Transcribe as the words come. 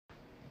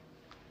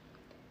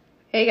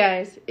Hey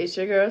guys, it's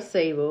your girl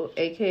Sable,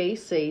 aka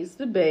Says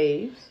the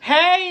Babes.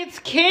 Hey, it's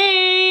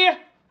Key.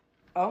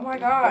 Oh my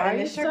God, and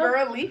it's your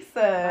girl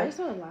Lisa.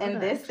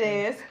 And this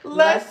is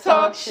Let's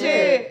Talk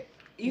Shit.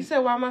 You said,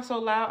 why am I so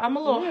loud? I'm a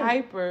little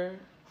hyper.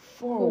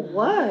 For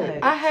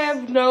what? I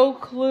have no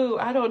clue.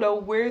 I don't know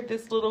where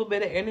this little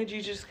bit of energy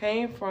just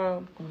came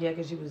from. Yeah,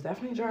 because you was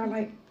definitely dry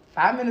like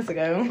 5 minutes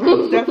ago. It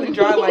was definitely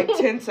dry like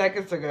 10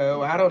 seconds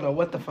ago. I don't know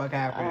what the fuck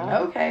happened.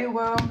 Okay,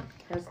 well,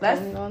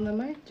 Let's on the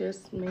mic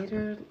just made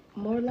her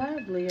more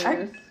lively,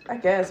 I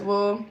guess.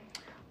 Well,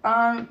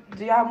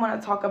 do y'all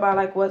want to talk about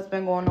like what's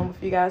been going on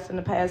with you guys in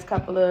the past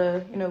couple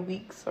of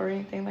weeks or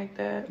anything like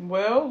that?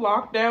 Well,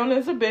 lockdown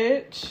is a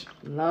bitch.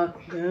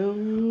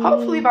 Lockdown.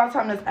 Hopefully, by the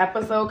time this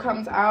episode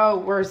comes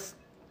out, we're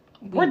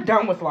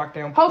done with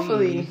lockdown.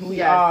 Hopefully, please.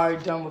 we are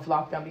done with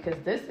lockdown because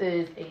this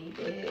is a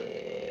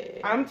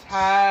bitch. I'm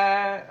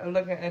tired of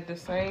looking at the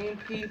same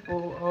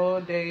people all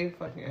day,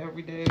 fucking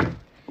every day.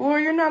 Well,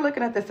 you're not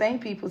looking at the same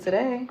people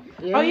today.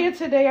 Yeah. Oh yeah,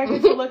 today I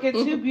get to look at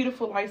two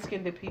beautiful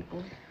light-skinned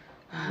people.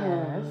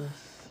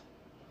 Yes.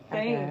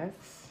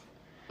 Thanks.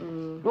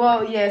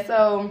 Well, yeah,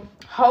 so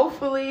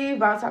hopefully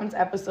by the time this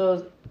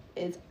episode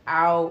is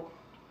out,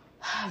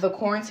 the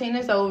quarantine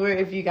is over.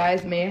 If you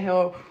guys may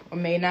have or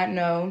may not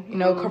know,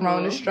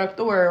 Corona struck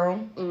the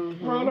world.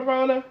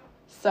 Corona.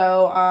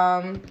 So,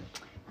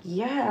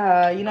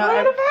 yeah,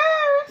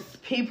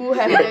 Coronavirus. people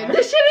have been...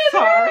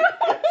 Sorry.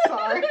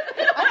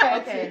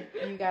 Okay,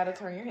 you gotta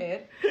turn your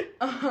head.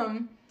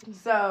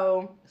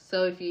 So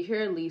if you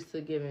hear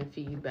Lisa giving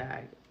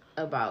feedback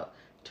about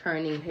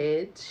turning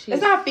heads,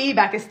 it's not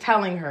feedback, it's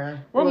telling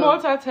her. We're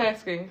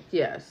multitasking.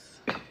 Yes.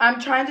 I'm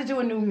trying to do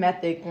a new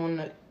method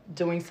on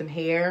doing some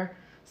hair.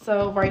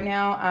 So right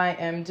now I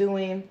am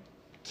doing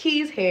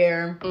Key's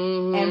hair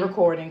and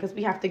recording because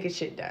we have to get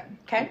shit done.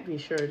 Okay? We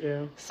sure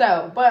do.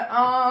 So, but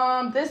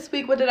this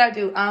week what did I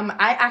do?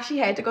 I actually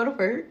had to go to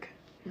work.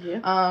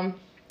 Yeah.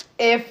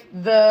 If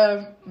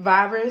the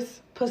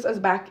virus puts us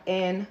back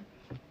in,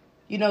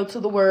 to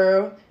the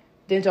world,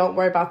 then don't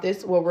worry about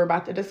this. What we're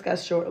about to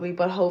discuss shortly,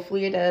 but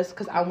hopefully it does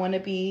because I want to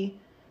do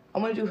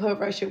hood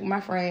rat shit with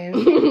my friends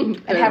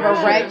and have a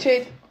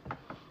ratchet,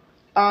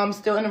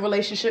 still in a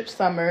relationship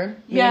summer.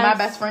 Me and my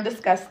best friend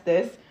discussed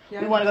this.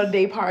 Yes. We want to go to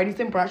day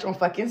parties and brunch on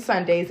fucking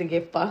Sundays and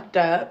get fucked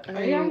up.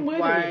 When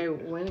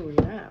we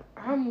not?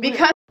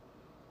 Because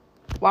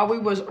while we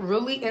was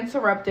really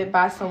interrupted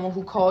by someone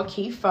who called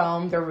Key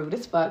phone, they're rude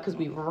as fuck because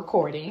we were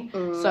recording.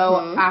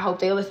 So I hope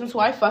they listen to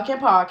our fucking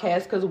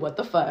podcast because what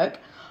the fuck.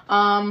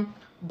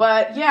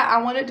 But yeah,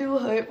 I want to do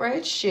hood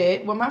rat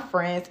shit with my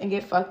friends and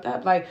get fucked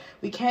up. Like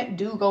we can't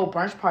go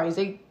brunch parties.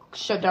 They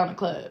shut down the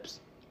clubs.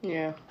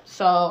 Yeah.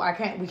 So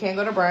we can't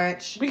go to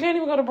brunch. We can't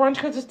even go to brunch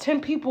because it's 10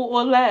 people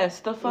or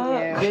less. The fuck?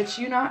 Yeah. Bitch,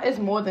 it's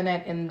more than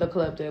that in the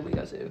club that we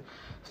go to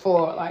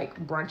for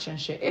like brunch and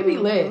shit. It be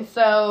lit.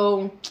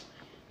 So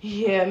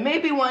yeah,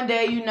 maybe one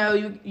day,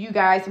 you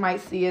guys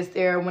might see us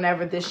there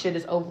whenever this shit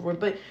is over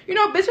with. But,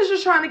 bitches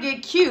just trying to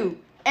get cute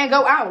and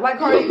go out like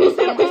Cardi B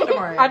said on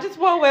Instagram. I just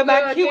want to wear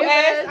my cute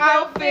ass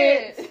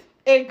outfits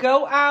and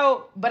go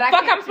out. But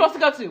I'm supposed to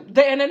go to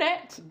the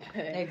internet.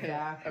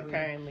 Exactly.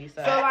 Apparently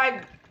so. So,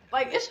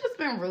 like it's just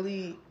been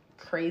really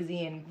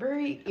crazy and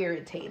very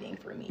irritating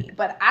for me.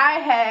 But I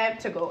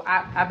had to go.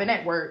 I've been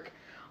at work,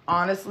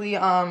 honestly.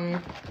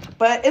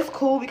 But it's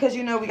cool because,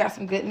 we got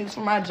some good news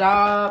from my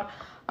job.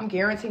 I'm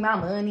guaranteeing my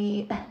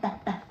money.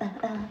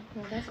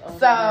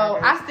 So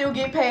I still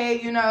get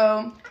paid,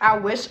 I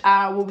wish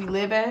where we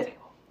live at.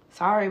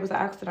 Sorry, it was an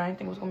accident. I didn't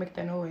think it was gonna make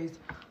that noise.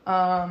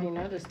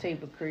 This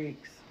table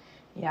creaks.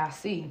 Yeah, I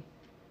see.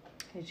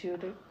 Did you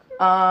do?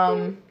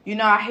 I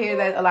hear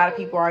that a lot of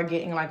people are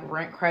getting like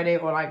rent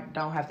credit or like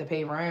don't have to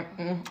pay rent.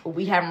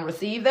 We haven't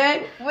received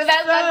that. Well,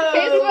 that's not the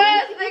case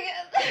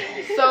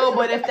for us, So,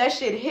 but if that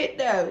shit hit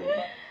though,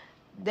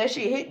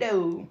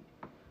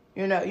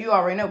 you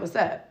already know what's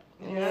up.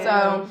 Yeah.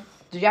 So,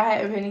 do y'all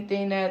have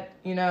anything that,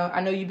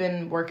 I know you've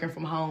been working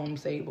from home,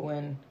 Sable,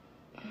 and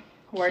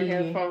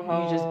working from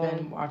home. You just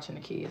been watching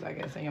the kids, I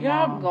guess, and your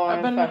mom. I'm going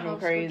I've been fucking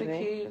crazy. With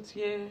the kids,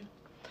 yeah.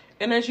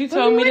 And as you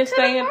told me to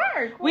stay in,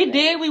 we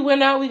did. We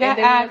went out. We got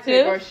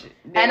active.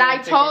 And I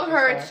told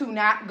her to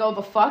not go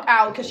the fuck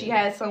out because she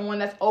had someone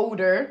that's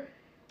older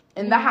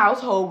in the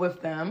household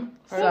with them.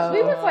 So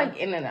we was like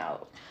in and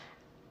out.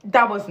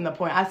 That wasn't the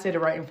point. I said it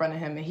right in front of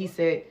him, and he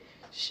said,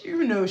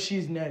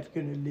 she's not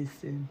gonna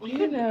listen.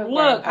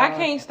 Look, I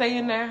can't stay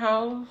in that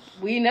house.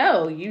 We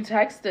know. You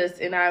text us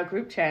in our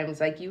group chat and was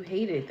like, you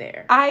hate it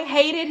there. I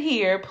hate it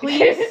here.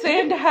 Please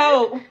send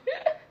help.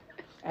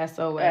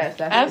 SOS.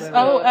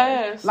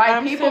 SOS.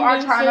 Like, people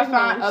are trying to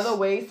find other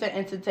ways to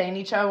entertain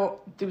each other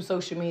through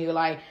social media.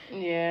 Like,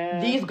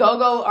 these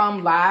go-go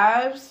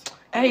lives.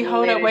 Hey,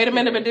 hold up. Wait a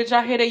minute. But did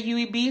y'all hear that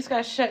UEBs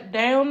got shut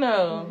down,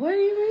 though? What do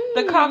you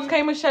mean? The cops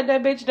came and shut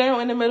that bitch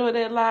down in the middle of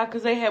that live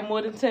because they had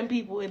more than 10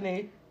 people in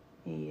there.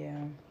 Yeah.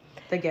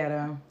 The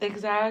ghetto.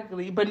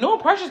 Exactly. But New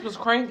and Precious was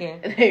cranking.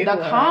 The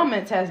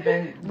comments has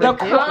been the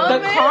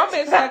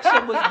comment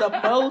section was the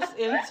most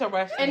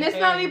interesting. And it's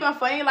not even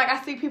funny. Like,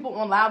 I see people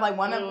on live. Like,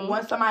 one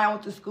somebody I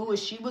went to school with,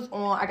 she was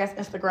on, I guess,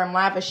 Instagram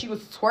Live, and she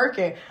was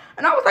twerking.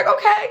 And I was like,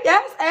 okay,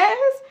 yes,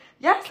 ass.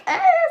 Yes,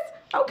 ass.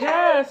 Okay.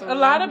 Yes, a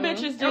lot of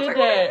bitches did like,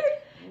 that. okay.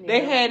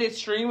 They had it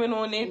streaming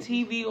on their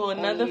TV or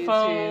another YouTube,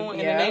 phone,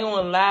 and then they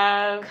on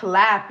live.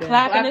 Clapping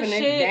and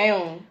shit. it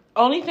down.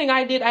 Only thing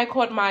I did, I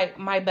caught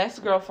my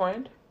best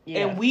girlfriend,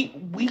 and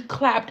we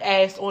clapped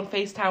ass on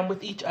FaceTime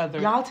with each other.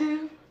 Y'all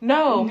too?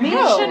 No, me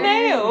and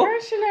Chanel.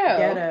 Where's Chanel?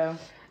 Ghetto.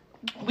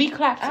 We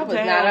clapped I was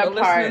down not a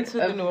listening part to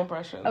the of- New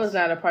Impressions. I was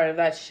not a part of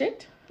that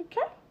shit.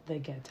 Okay. The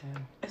ghetto.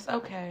 It's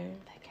okay.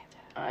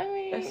 I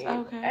mean, It's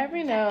okay.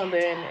 every now and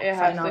then it I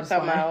has know to it's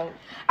come fine. out.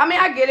 I mean,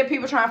 I get it.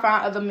 People trying to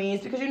find other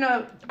means because, you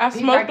know, I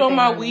people smoked got on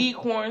my their money. weed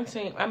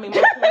quarantine. I mean,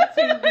 my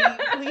quarantine weed.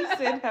 Please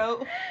send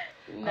help.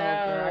 No, girl,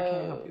 I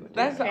can't help you with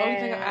That's the only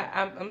thing.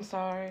 can't. I'm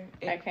sorry.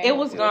 I can't It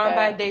was do gone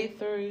by that. day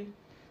 3.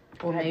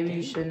 Or maybe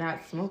you should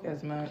not smoke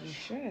as much.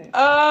 Shit.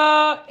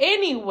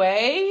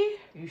 Anyway.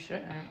 You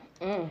shouldn't.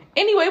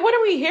 Anyway, what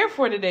are we here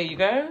for today, you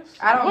guys?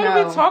 I don't what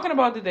know. are we talking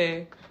about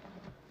today?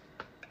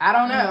 I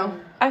don't know.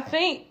 I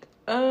think,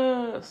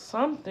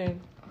 something.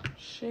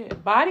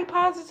 Shit. Body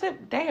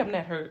positive? Damn,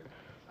 that hurt.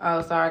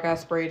 Oh, sorry. I got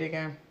sprayed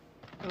again.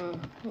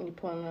 You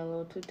pulling it a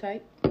little too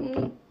tight?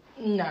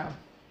 No.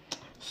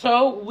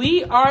 So,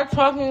 we are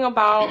talking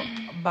about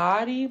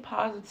body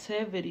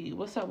positivity.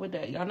 What's up with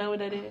that? Y'all know what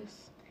that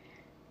is?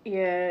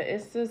 Yeah,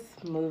 it's this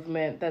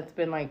movement that's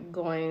been like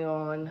going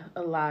on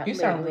a lot. You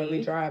sound lately.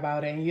 really dry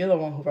about it, and you're the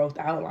one who wrote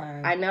the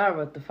outline. I know I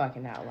wrote the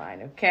fucking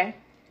outline, okay?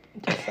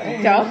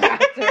 Don't have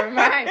to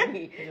remind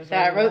me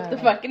that I wrote the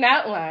fucking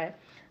outline.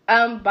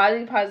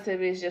 Body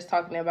positivity is just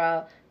talking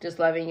about just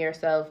loving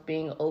yourself,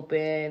 being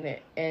open,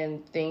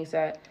 and things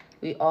that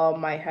we all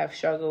might have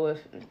struggled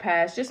with in the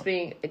past. Just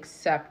being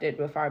accepted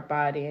with our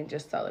body and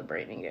just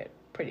celebrating it,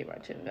 pretty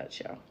much in a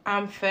nutshell.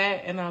 I'm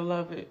fat and I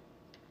love it.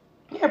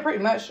 Yeah, pretty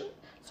much.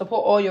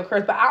 Support all your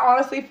curves. But I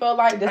honestly feel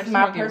like this is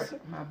my person.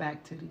 My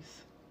back titties.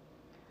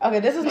 Okay,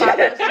 this is my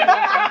personal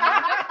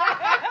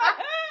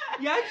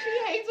Yeah,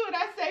 she hates when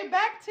I say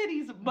back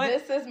titties, but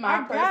this is my I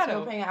got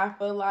personal 'em. opinion. I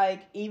feel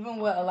like even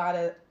with a lot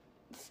of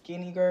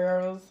skinny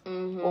girls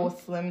or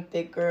slim,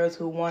 thick girls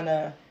who want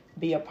to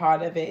be a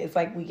part of it, it's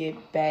like we get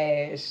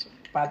bashed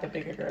by the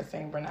bigger girls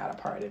saying we're not a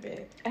part of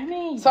it. I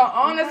mean, So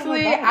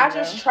honestly, I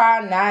just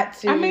try not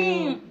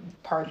to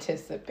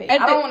participate. I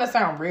don't want to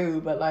sound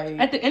rude, but like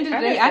at the end of the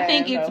day, I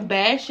think it's though.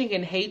 bashing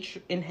and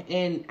hatred,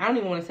 and I don't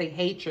even want to say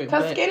hatred,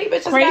 because but skinny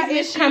bitches got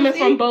craziness issues. coming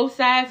from both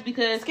sides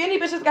because Skinny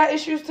bitches got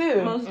issues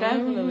too. most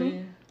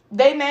definitely.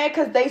 They mad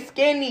because they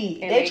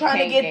skinny. and They trying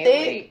to can't get gain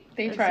thick. weight.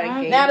 They try to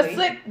Exactly. gain Now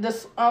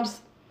weight.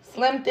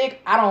 slim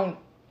thick. I don't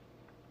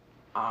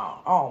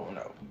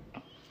know.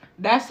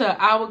 That's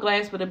a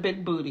hourglass with a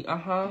big booty.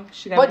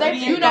 She got But booty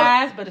you and know-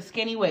 thighs, but a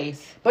skinny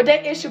waist. But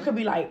that issue could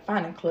be like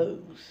finding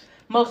clothes.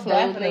 Most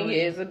Clothing definitely.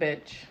 is a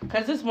bitch.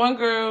 Cause this one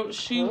girl,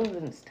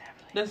 Clothing is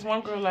definitely. this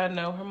one girl I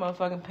know, her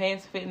motherfucking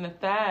pants fit in the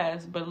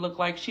thighs, but look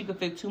like she could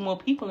fit 2 more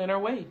people in her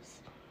waist.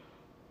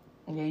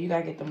 Yeah, you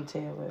gotta get them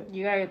tailored.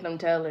 You gotta get them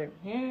tailored.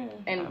 Yeah,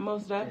 And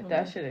most definitely.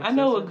 that shit I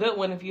know a expensive. good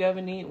one if you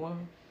ever need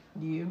one.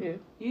 You.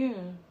 Yeah.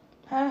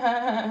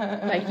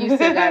 Like you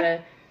still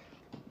gotta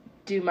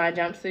do my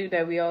jumpsuit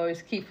that we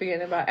always keep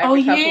forgetting about.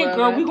 Every Oh couple yeah, of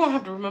girl, months. we gonna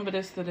have to remember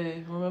this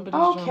today. Remember this.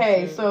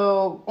 Okay, jumpsuit.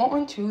 so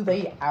on to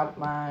the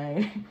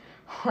outline.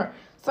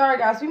 Sorry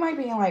guys, we might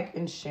be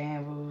in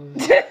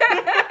shambles.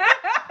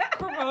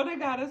 Corona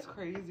got us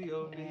crazy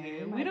over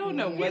here. We might don't be.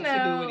 know You what to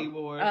do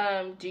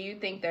anymore. Do you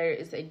think there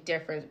is a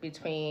difference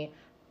between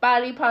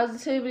body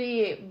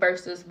positivity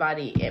versus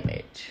body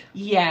image?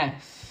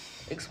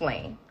 Yes.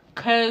 Explain.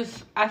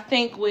 Cause I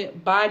think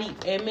with body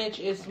image,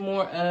 it's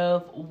more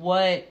of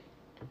what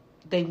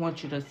they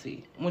want you to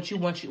see, what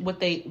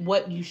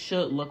you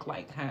should look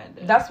like, kind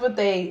of. That's what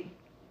they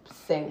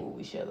say what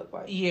we should look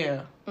like.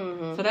 Yeah.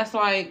 Mm-hmm. So that's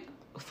like,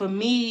 for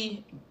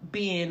me,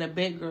 being a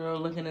big girl,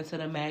 looking into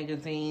the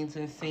magazines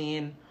and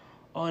seeing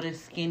all the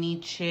skinny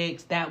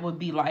chicks, that would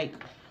be like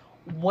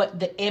what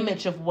the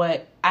image of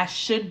what I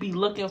should be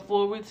looking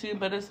forward to.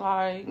 But it's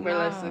like,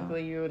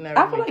 Realistically, you would never.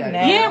 I feel be like that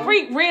now- yeah,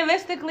 young.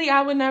 realistically,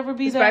 I would never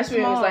be Especially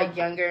that when it small. was like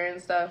younger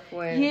and stuff.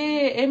 When Yeah,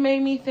 it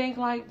made me think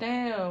like,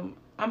 damn,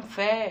 I'm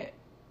fat.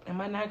 Am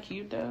I not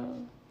cute though?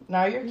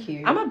 No, you're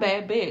cute. I'm a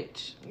bad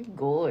bitch. you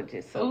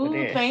gorgeous over Ooh,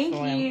 there. thank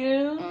Slim.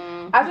 you.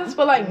 I just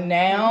feel like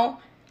now,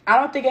 I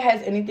don't think it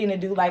has anything to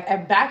do, I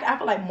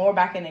feel like more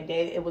back in the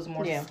day, it was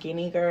more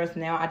skinny girls.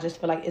 Now, I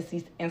just feel like it's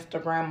these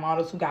Instagram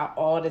models who got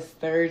all this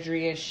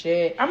surgery and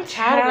shit. I'm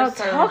tired of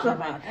surgery. Talk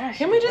about that.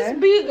 Can we just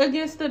be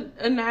against the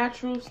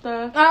natural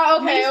stuff? Oh,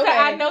 okay, Lisa, okay.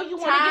 I know you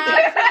want to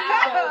get your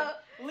Time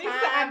Lisa,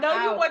 I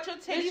know you want your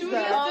But titties you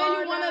done. just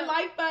said you want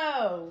a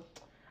lipo.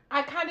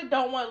 I kind of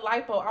don't want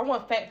lipo. I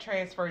want fat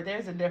transfer.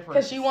 There's a difference.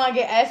 Because you want to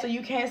get ass, so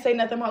you can't say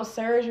nothing about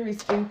surgery,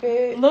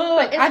 stupid.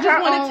 Look, I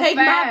just want own to take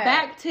my fat.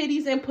 back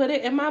titties and put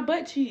it in my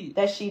butt cheeks.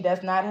 That she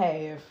does not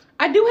have.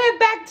 I do have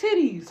back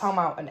titties. Talking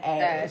about an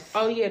ass.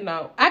 Oh, yeah,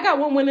 no. I got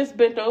one when it's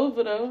bent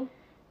over, though.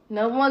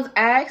 No one's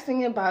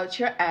asking about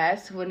your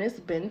ass when it's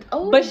bent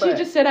over. But she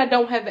just said I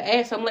don't have an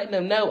ass. I'm letting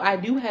them know I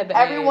do have an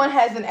Everyone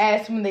ass. has an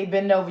ass when they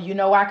bend over. You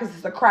know why? Because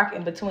it's a crack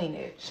in between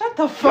it. Shut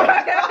the fuck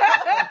up.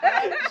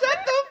 Shut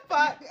the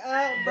fuck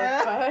up,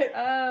 bruh. But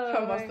Oh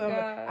come my on, stomach,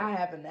 God. I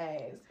have an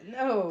ass.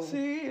 No.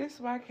 See, that's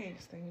why I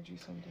can't stand you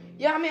sometimes.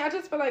 Yeah, I mean, I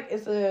just feel like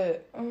it's a.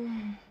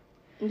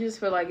 I just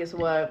feel like it's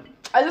what?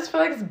 I just feel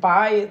like it's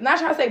biased. Not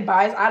trying to say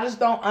biased. I just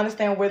don't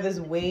understand where this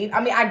wave.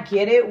 I mean, I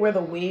get it where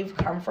the wave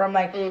come from.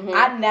 Like,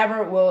 I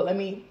never will. Let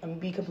me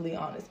be completely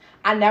honest.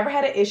 I never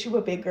had an issue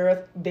with big girls.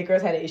 Big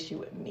girls had an issue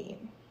with me.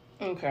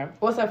 Okay.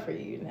 What's up for you?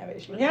 You didn't have an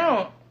issue with me.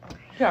 Yeah.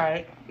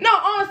 Alright. No,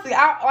 honestly,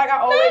 I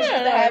always used to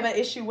Yeah. have an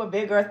issue with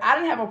big girls. I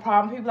didn't have a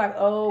problem. People like,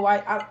 oh,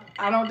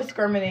 I don't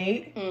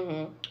discriminate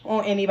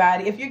on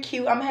anybody. If you're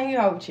cute, I'm hanging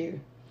out with you.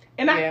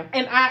 And Yeah.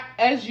 I,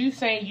 as you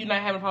saying, you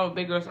not having a problem with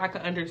big girls, I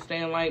can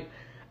understand. Like,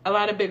 a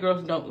lot of big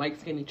girls don't like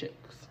skinny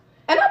chicks,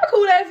 And I'm a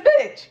cool ass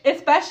bitch.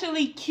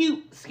 especially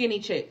cute skinny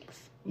chicks.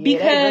 Yeah, they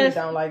really Because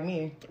don't like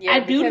me. Yeah, I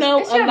do because know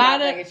it's a your lot mouth of-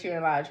 that gets you in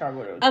a lot of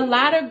trouble. Though, a too.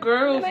 lot of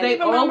girls, It ain't they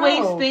even my always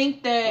mouth.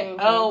 think that,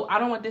 oh, I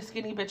don't want this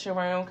skinny bitch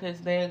around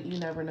because then you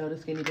never know the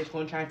skinny bitch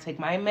going to try to take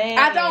my man.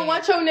 I don't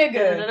want your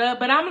nigga. Da-da-da.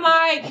 But I'm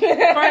like,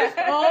 first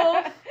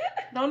off,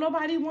 don't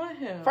nobody want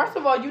him. First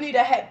of all, you need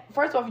to have.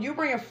 First off, you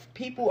bring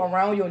people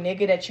around your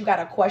nigga that you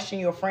gotta question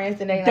your friends,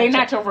 and they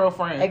not your real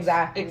friends.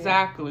 Exactly.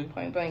 Exactly.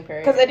 Point blank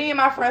period. Because any of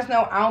my friends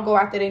know I don't go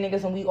after they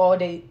niggas, and we all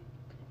date.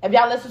 If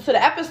y'all listen to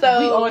the episode,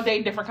 We all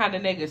date different kind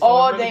of niggas, so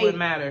all it really day, wouldn't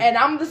matter. and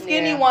I'm the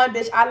skinny Yeah. one,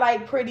 bitch. I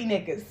like pretty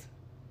niggas.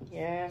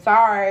 Yeah.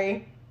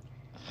 Sorry,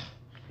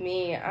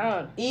 Me,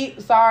 I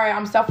don't. sorry.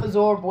 I'm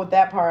self-absorbed with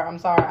that part. I'm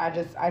sorry. I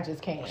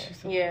just can't.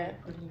 Yeah.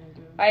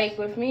 Like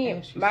with me,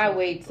 And she's my so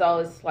weight's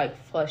always like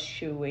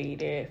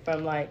fluctuated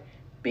from like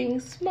being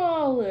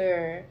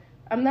smaller.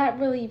 I'm not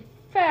really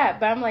fat,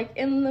 but I'm like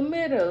in the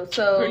middle.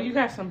 So Girl, you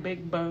got some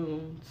big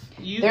bones.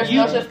 There's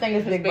no such thing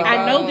as big big bones.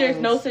 I know there's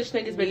no such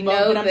thing as big We bones,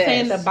 know but I'm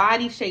saying the this.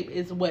 body shape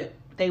is what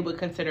they would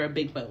consider a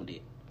big boned.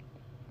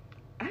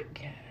 I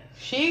guess.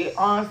 She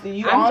honestly,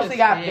 you I'm honestly just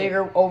got saying.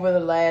 bigger over the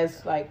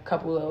last like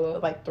couple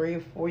of like 3 or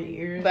 4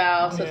 years. But I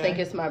also Yeah. think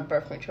it's my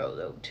birth control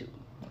though too,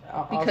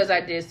 Also- because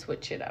I did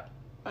switch it up.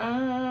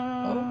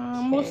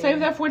 We'll save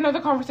that for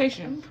another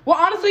conversation. well,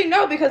 honestly,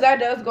 no, because that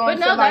does go But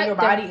into no, like that, your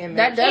body that, image.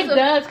 that does It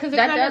does, 'cause it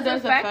that kinda does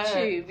does affect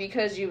affect. you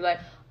because you like,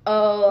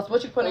 oh, It's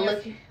what you put in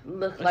your-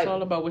 look It's like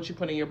all about what you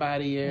put in your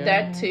body. Yeah.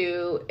 that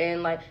too,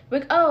 and like,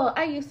 oh,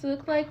 I used to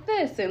look like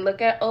this, and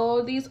look at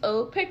all these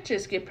old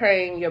pictures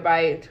comparing your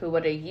body to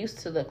what it used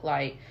to look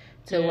like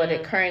to what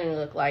it Yeah. currently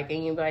look like,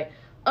 and you're like,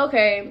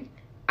 okay,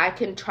 I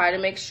can try to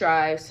make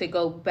strides to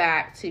go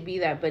back to be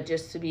that, but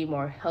just to be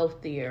more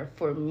healthier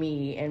for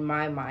me and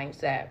my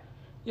mindset,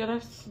 Yeah,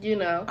 that's. you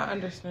know, I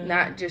understand.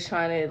 not just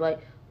trying to like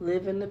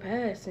live in the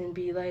past and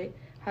be like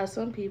how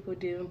some people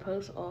do and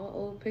post all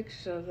old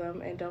pictures of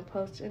them and don't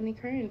post any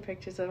current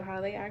pictures of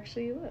how they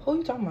actually look. Who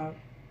you talking about?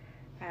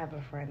 I have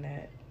a friend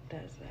that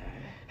does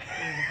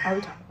that. Are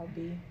we talking about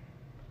B?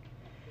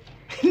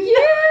 Yeah.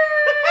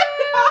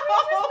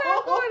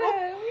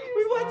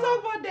 We want to talk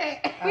about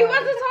that. We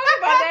wasn't talking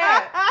about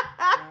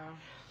that.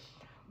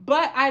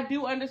 But I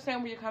do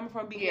understand where you're coming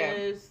from Yeah.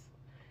 because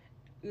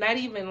not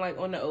even like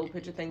on the old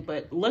picture thing,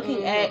 but looking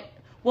Mhm. at,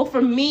 well,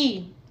 for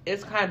me,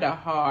 it's kind of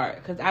hard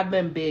because I've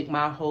been big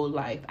my whole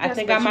life. I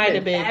think I might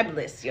have been.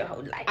 fabulous your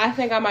whole life. I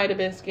think I might have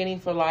been skinny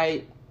for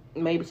like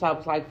maybe till I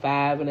was like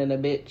 5, and then a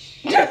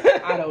bitch.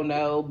 I don't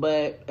know,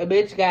 but a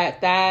bitch got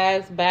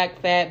thighs, back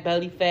fat,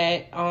 belly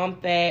fat, arm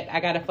fat. I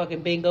got a fucking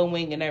bingo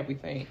wing and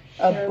everything.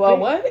 Well,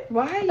 what?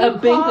 Why you A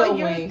bingo call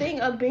your wing. thing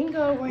a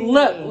bingo ring?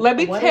 Look, let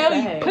me What tell is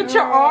you. that? Put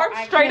your arms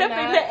I straight up in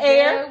cannot the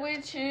air. deal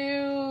with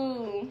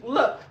you.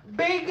 Look,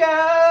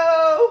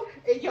 bingo!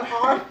 And your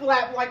arm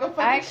flap like a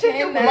fucking I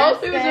chicken cannot wing.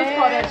 Most people just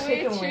call that stand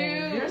chicken with wing.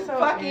 you. You're so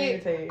Fuck it.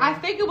 irritating. I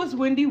think it was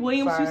Wendy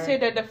Williams who Sorry.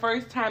 said that the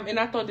first time, and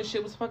I thought the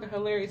shit was fucking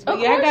hilarious. But Of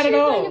yeah, I course got it you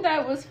all. think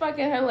that was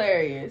fucking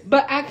hilarious.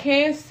 But I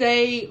can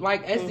say,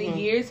 like, as the Mhm.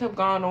 years have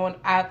gone on,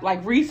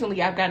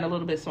 recently I've gotten a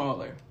little bit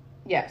smaller.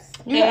 Yes.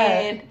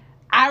 And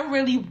I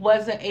really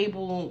wasn't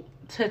able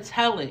to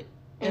tell it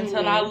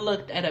until Mhm. I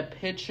looked at a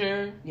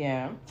picture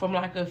Yeah. from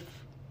like A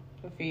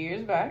few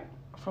years back.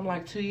 from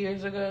like 2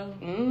 years ago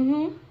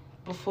Mm-hmm.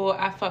 before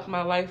I fucked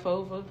my life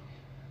over.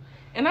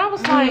 And I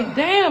was like,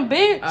 damn,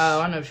 bitch.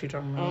 I know what you're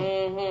talking about.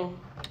 Mm-hmm.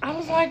 I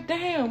was like,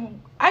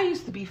 damn, I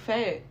used to be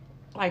fat.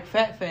 Like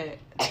fat.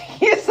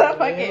 You're so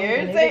fucking Yeah,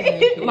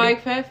 irritating.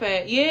 Like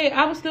fat. Yeah,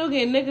 I was still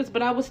getting niggas,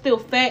 but I was still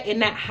fat and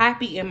not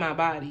happy in my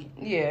body.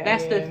 Yeah.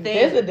 That's the thing.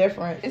 There's a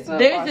difference. It's a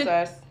There's a-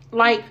 process.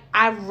 Like,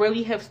 I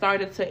really have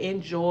started to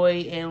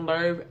enjoy and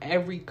learn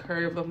every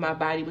curve of my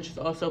body, which has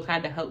also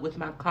kind of helped with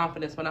my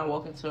confidence when I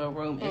walk into a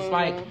room. It's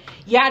like,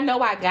 yeah, I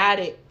know I got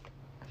it.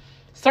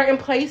 Certain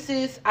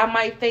places I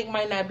might think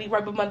might not be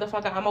right, but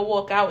motherfucker, I'm gonna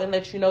walk out and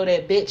let you know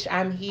that, bitch,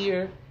 I'm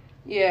here.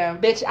 Yeah.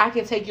 Bitch, I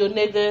can take your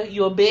nigga,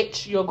 your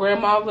bitch, your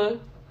grandmother,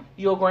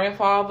 your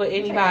grandfather,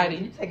 anybody.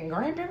 You taking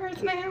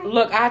grandparents now?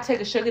 Look, I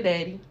take a sugar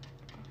daddy.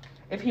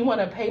 If he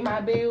want to pay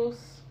my bills,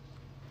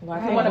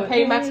 if he want to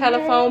pay my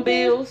telephone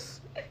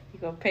bills, You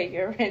gonna pay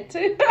your rent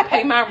too?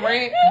 pay my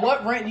rent.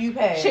 What rent do you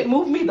pay? Shit,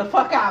 move me the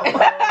fuck out.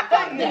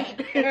 Fuck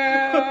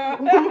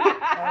that.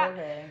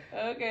 Okay.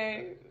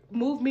 Okay.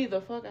 Move me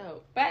the fuck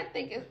out. But I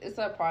think it's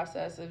a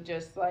process of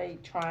just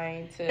like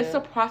trying to. It's a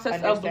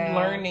process understand of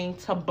learning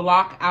to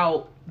block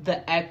out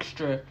the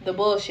extra. the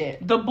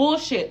bullshit. The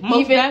bullshit.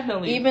 Most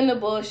definitely. Even the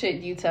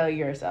bullshit you tell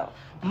yourself.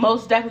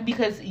 Most definitely,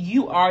 because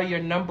you are your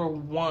number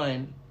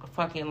one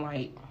fucking,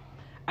 like,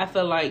 I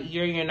feel like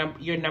you're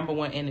your number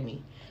one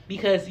enemy.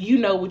 Because you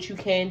know what you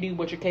can do,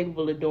 what you're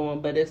capable of doing,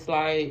 but it's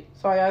like...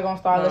 So are y'all gonna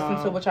start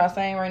listening to what y'all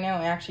saying right now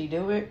and actually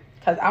do it?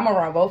 Because I'm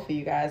around both of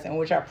you guys, and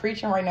what y'all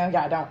preaching right now,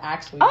 y'all don't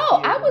actually do.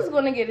 I was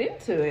gonna get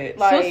into it.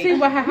 Like, see,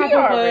 what happened we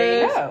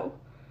already was...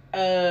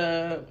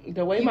 know.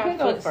 The way You my can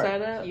go foot first.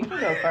 set up... You can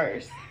go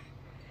first.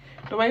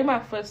 The way my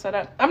foot set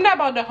up... I'm not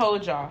about to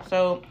hold y'all.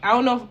 So, I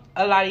don't know if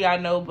a lot of y'all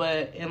know,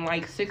 but in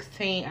like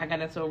 16, I got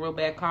into a real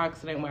bad car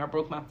accident where I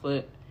broke my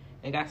foot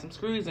and got some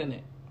screws in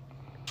it.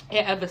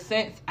 And ever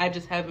since, I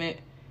just haven't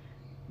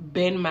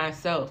been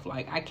myself.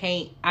 Like,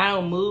 I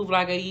don't move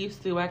like I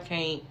used to. I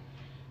can't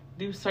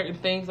do certain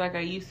things like I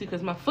used to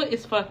because my foot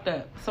is fucked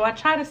up. So I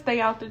try to stay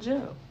out the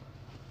gym.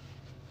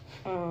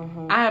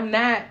 Mm-hmm. I am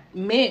not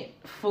meant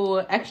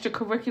for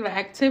extracurricular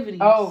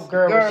activities. Oh,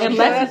 girl.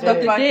 Unless it's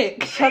with the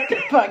dick. Shut the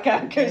fuck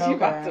up, because you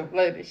about Okay. to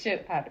blow the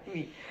shit out of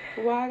me.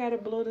 Why I gotta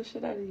blow the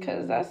shit out of you?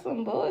 Because that's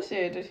some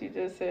bullshit that she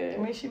just said.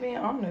 I mean, she being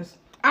honest.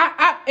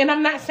 And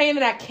I'm not saying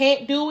that I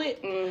can't do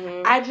it.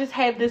 Mm-hmm. I just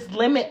have this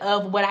limit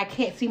of what I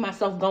can't see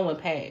myself going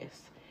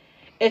past.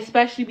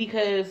 Especially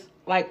because,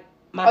 like,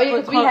 my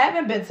foot we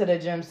haven't been to the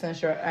gym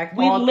since your act.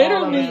 We all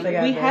literally, of us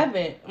together. we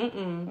haven't.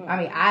 Mm-mm. I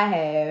mean, I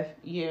have,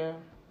 Yeah.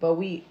 but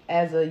we,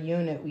 as a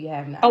unit, we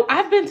have not. Oh,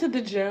 I've been to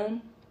the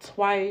gym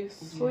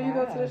twice. Who you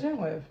go to the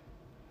gym with?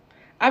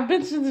 I've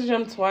been to the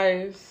gym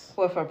twice.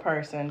 With a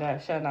person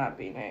that shall not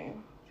be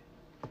named.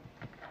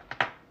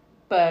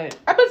 But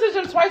I've been to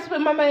the gym twice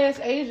with my man's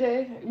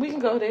AJ. We can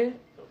go there.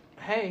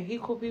 Hey, he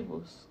cool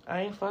peoples.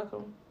 I ain't fuck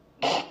him.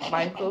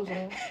 Life goes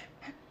on.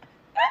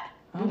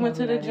 We went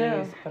to the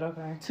gym. But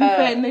okay. Two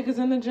fat niggas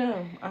in the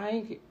gym.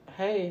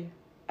 Hey.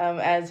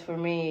 as for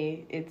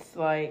me, it's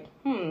like,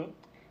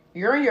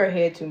 You're in your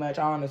head too much,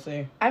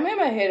 honestly. I'm in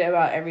my head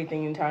about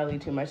everything entirely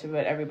too much,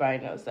 but everybody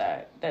knows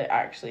that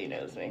actually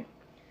knows me.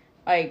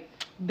 Like,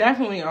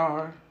 Definitely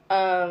are.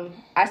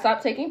 I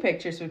stopped taking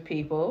pictures with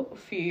people a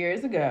few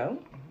years ago.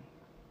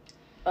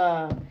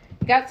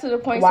 Got to the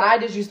point. Why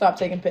did you stop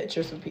taking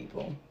pictures with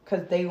people?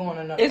 Because they want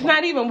to know. It's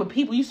not even with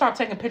people. You start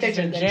taking pictures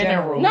in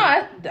general.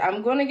 No,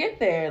 I'm going to get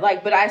there.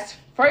 Like, but I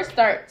first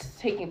start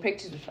taking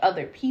pictures with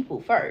other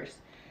people first.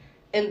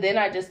 And then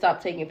I just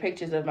stopped taking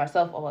pictures of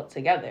myself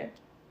altogether.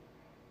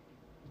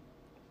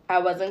 I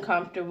wasn't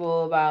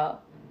comfortable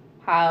about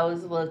how I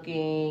was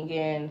looking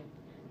and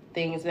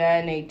things of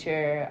that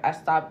nature. I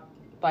stopped,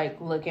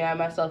 like, looking at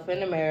myself in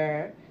the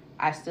mirror.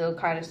 I still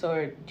kind of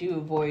sort of do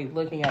avoid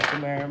looking at the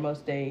mirror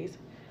most days.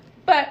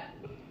 But,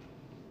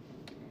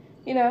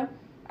 you know,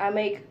 I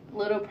make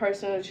little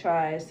personal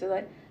tries to,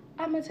 like,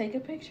 I'm going to take a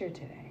picture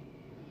today.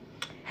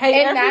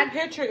 Hey, And every not-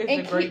 picture is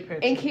a great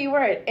picture. And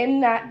keyword, and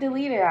not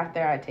delete it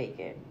after I take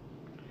it.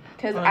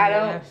 Because I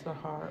don't... That's the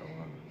hard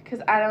one.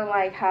 Because I don't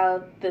like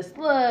how this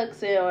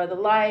looks, or the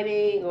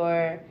lighting,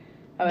 or...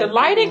 The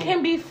lighting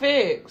can be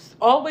fixed.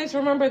 Always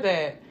remember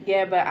that.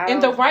 Yeah, but I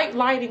And the right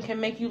lighting can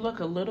make you look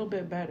a little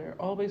bit better.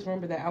 Always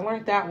remember that. I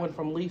learned that one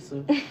from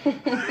Lisa. be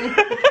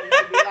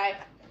like,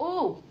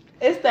 ooh.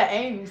 It's the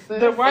angle, sis.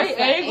 The right It's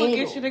the angle angle.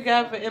 gets you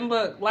together. And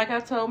look, like I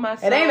told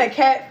myself. It ain't a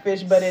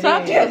catfish, but it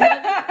Suck is. it.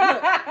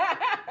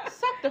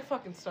 Suck the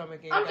fucking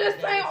stomach in. I'm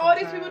just goddamn saying, all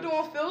these sometimes. people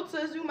doing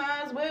filters, you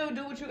might as well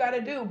do what you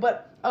gotta do.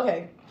 But,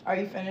 okay, are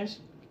you finished?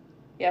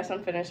 Yes,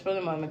 I'm finished for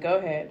the moment. Go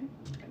ahead.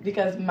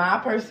 Because my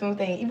personal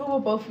thing, even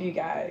with both of you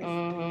guys,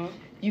 Mm-hmm.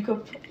 you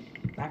could,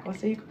 not gonna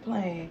say you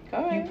complain,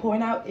 Go ahead. you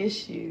point out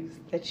issues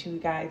that you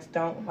guys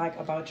don't like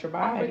about your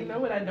I already body. know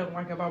what I don't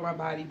like about my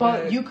body.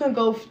 But you can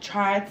go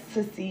try to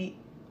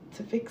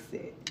fix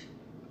it.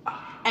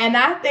 And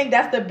I think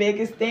that's the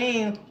biggest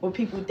thing what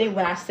people think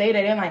when I say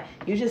that. They're like,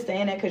 you're just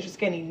saying that because you're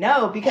skinny.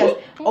 No, because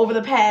over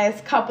the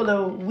past couple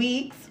of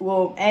weeks,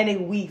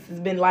 it's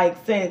been like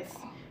since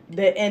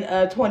the end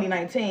of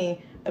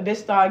 2019, a bitch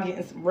started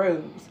getting some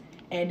robes.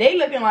 And they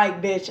looking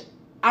like, bitch,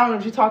 I don't know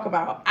what you talk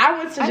about. I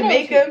went to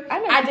Jamaica.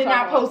 I did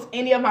not post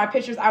any of my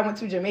pictures. I went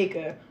to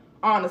Jamaica.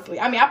 Honestly,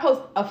 I mean, I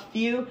post a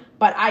few,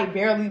 but I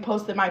barely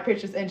posted my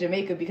pictures in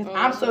Jamaica because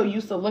I'm so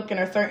used to looking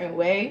a certain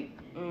way,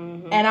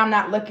 and I'm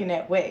not looking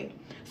that way.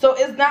 So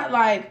it's not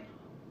like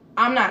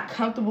I'm not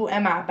comfortable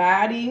in my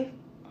body.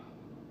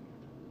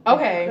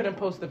 Okay. If you couldn't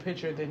post the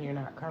picture, then you're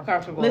not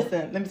comfortable.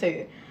 Listen, let me tell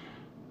you.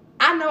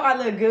 I I know I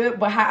look good,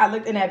 but how I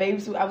looked in that baby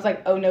suit, I was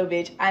like, oh no,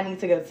 bitch, I need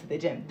to go to the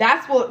gym.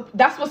 That's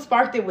what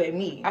sparked it with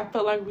me. I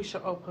feel like we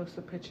should all post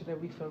a picture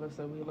that we feel as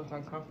though we look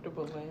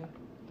uncomfortable in.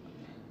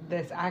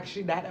 That's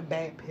actually not a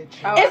bad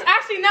picture. Oh. It's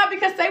actually not,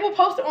 because Say will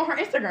post it on her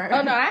Instagram.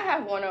 Oh no, I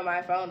have one on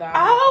my phone.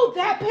 Oh,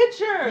 that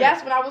picture.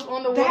 Yes, when I was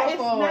on the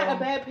waterfall. That is not a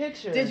bad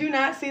picture. Did you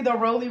not see the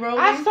roly?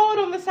 I saw it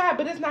on the side,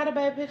 but it's not a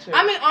bad picture.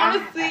 I mean,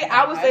 honestly,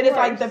 I would say this,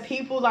 like, the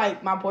people,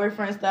 like, my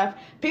boyfriend stuff,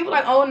 people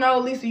like, oh no,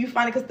 Lisa, you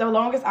find it, because the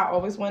longest I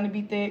always wanted to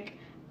be thick,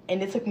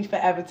 and it took me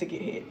forever to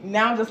get hit.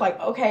 Now I'm just like,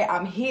 okay,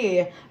 I'm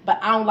here, but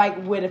I don't like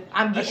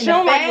I'm getting the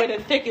fat, like where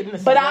the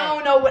thickness. But I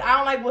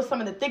don't like what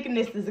some of the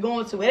thickness is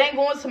going to. It ain't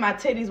going to my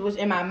titties, which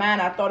in my mind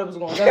I thought it was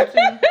going to go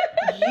to.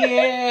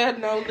 Yeah,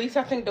 no, at least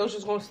I think those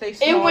just going to stay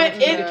small.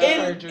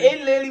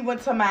 It literally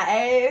went to my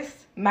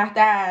ass, my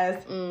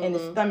thighs, and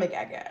the stomach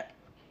I got.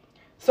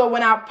 So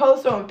when I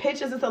post on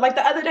pictures and stuff, like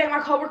the other day,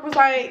 my coworker was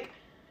like,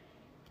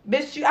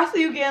 bitch, I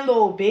see you getting a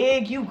little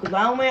big, you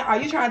glowing. Are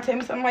you trying to tell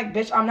me something? Like,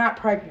 bitch, I'm not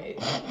pregnant.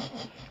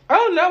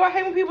 Oh no, I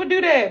hate when people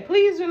do that.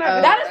 Please do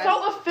not. That is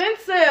so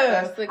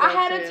offensive. I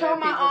had to tell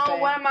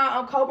one of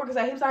my coworkers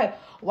that he was like,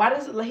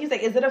 he's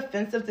like, is it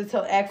offensive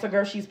to ask a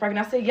girl she's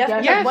pregnant? I said, yes,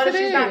 because what if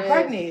she's not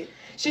pregnant?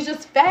 She's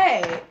just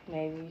fat.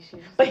 Maybe she's.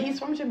 But he's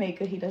from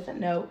Jamaica. He doesn't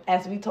know.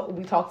 As we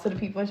talk to the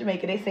people in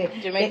Jamaica, they say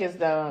Jamaicans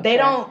don't.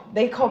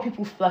 They call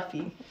people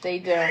fluffy. They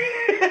do.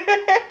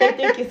 They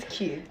think it's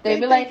cute. They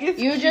be like,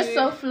 you just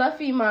so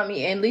fluffy,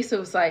 mommy. And Lisa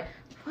was like,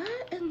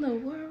 what in the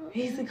world?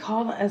 He's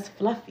calling us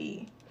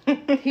fluffy.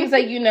 He's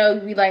like,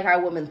 we like our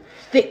women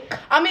thick.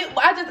 I mean,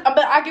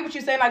 but I get what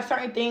you're saying. Like,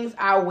 certain things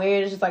I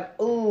wear, it's just like,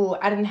 ooh,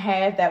 I didn't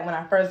have that when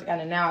I first got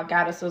it. Now I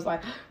got it. So it's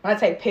like, when I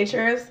take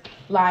pictures,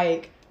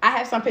 like, I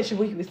have some pictures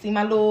where you can see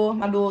my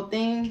little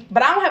thing,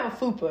 but I don't have a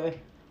fupa.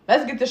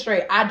 Let's get this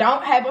straight. I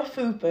don't have a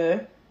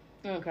fupa.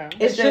 Okay.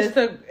 It's just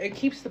it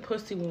keeps the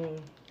pussy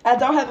warm. I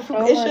don't have a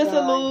fupa. It's just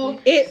a little.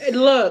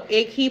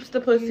 It keeps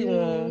the pussy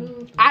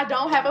warm. I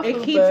don't have a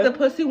fupa. It keeps the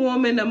pussy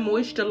warm and the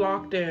moisture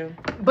locked in.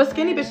 But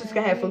skinny bitches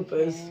can have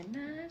fupas.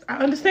 I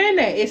understand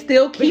that. It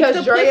still keeps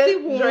the pussy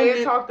warm.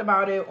 Drea talked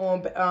about it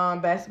on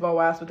Basketball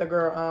Wives with the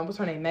girl, what's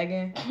her name,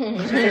 Megan?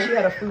 She said she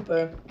had a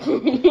fupa.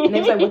 And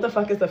they was like, what the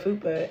fuck is a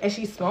fupa? And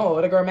she's small.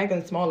 The girl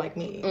Megan's small like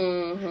me.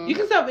 Mm-hmm. You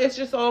can tell it's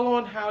just all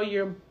on how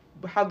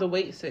the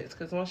weight sits,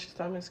 because once your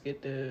stomachs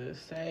get to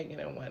sagging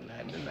and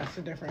whatnot, then that's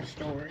a different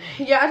story.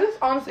 Yeah, I just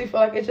honestly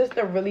feel like it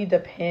really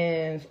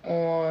depends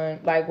on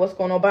like what's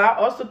going on. But I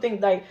also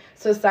think like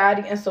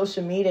society and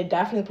social media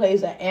definitely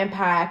plays an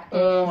impact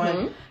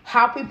on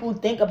how people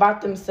think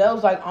about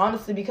themselves. Like,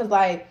 honestly, because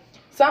like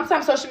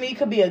sometimes social media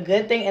could be a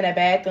good thing and a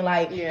bad thing.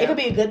 Like, it could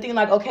be a good thing,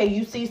 like, okay,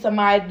 you see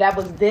somebody that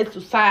was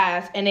this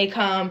size and they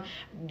come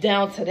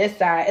down to this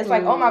side. It's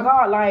like, oh my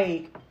God,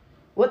 like,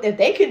 what if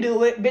they can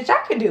do it, bitch,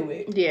 I can do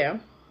it. Yeah.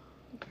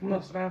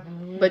 Most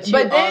definitely. But you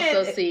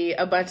also see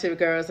a bunch of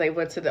girls, they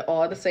went to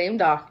all the same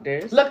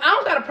doctors. Look, I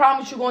don't got a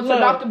problem with you going to the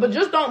doctor, but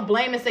just don't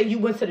blame and say you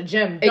went to the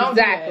gym. Don't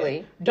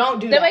Don't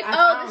do They're that.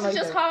 They're like, this is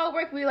just hard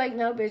work. We like,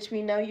 no, bitch,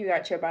 we know you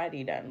got your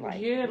body done. Like,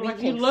 yeah,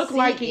 like you look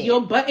like it.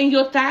 Your butt and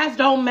your thighs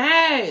don't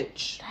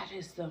match. That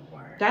is the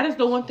worst. That is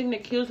the one thing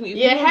that kills me. If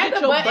you get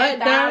your butt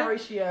done,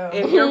 ratio.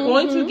 If you're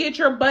going to get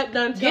your butt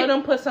done, tell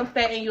them put some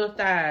fat in your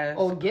thighs.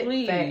 Or get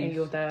fat in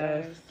your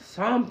thighs.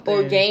 Something.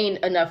 Or gain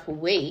enough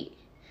weight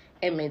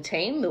and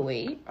maintain the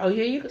weight. Oh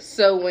yeah,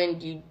 so when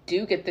you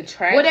do get the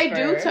transfer, well,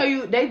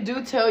 they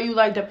do tell you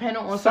like depending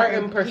on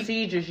certain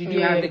procedures, you do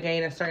have to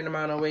gain a certain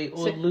amount of weight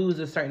or lose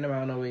a certain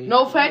amount of weight.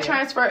 No fat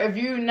transfer. If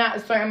you're not a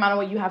certain amount of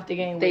weight, you have to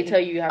gain weight. They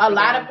tell you have a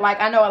lot of like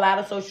I know a lot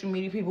of social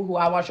media people who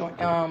I watch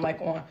on like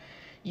on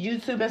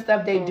YouTube and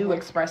stuff. They do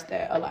express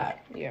that a lot.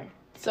 Yeah.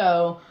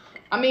 So.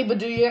 I mean, but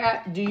do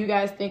you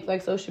guys think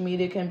like social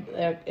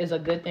media is a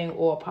good thing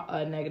or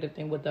a negative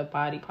thing with the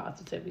body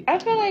positivity? I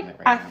feel like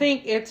I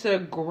think it's a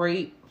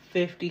great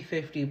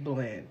 50-50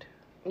 blend.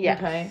 Yeah.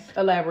 Okay.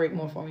 Elaborate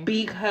more for me.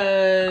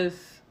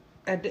 Because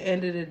at the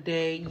end of the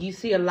day, you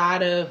see a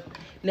lot of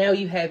now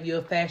you have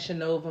your Fashion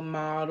Nova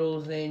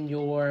models and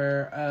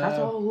your that's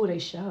all who they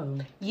show.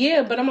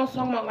 Yeah, but I'm also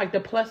talking about like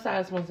the plus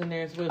size ones in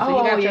there as well. So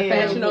you got your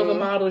Fashion Nova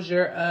models,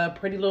 your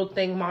Pretty Little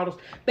Thing models,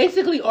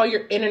 basically all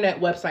your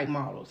internet website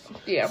models.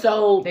 Yeah.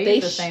 So they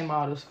use the same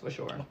models for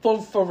sure.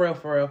 For real.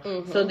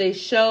 Mm-hmm. So they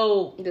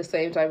show the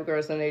same type of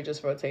girls and they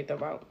just rotate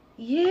them out.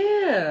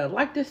 Yeah,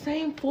 like the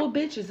same 4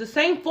 bitches, the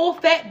same 4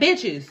 fat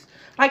bitches.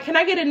 Like, can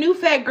I get a new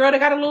fat girl that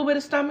got a little bit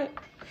of stomach?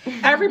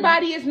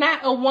 Everybody is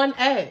not a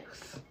 1X.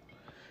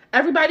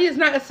 Everybody is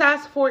not a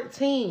size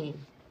 14.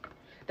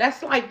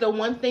 That's like the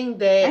one thing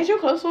that... Ain't you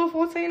close to a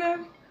 14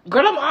 now?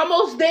 Girl, I'm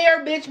almost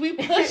there, bitch. We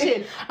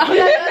pushing. That's what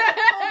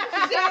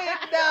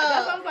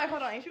I was like,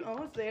 hold on, ain't you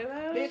almost there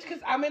now? Bitch, because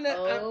I'm in the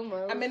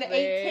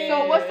 18.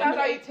 So what size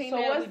are you? 18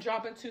 now. We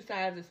dropping 2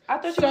 sizes. I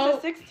thought you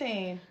was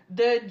 16.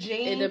 The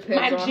jeans,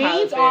 my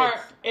jeans are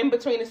in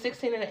between the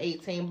 16 and the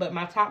 18, but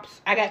my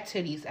tops, I got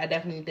titties. I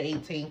definitely need the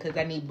 18 because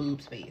I need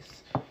boob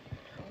space.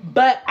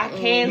 But I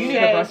can You say...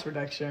 need a breast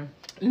reduction.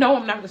 No,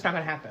 I'm not. It's not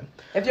going to happen.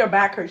 If your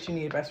back hurts, you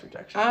need a breast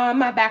reduction.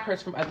 My back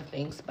hurts from other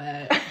things,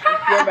 but...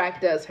 Your back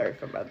does hurt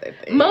from other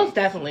things. Most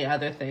definitely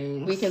other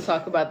things. We can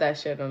talk about that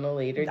shit on a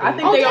later date. I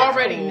think they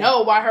already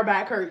know why her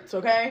back hurts,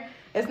 okay?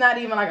 It's not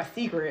even like a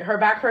secret. Her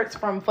back hurts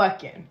from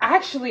fucking.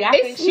 Actually, I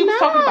think she was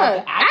talking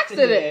about the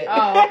accident.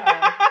 Oh, okay. The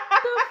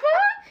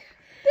fuck?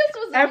 This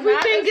was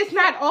Everything is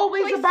not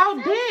always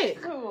about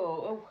dick.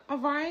 Cool. All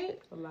right?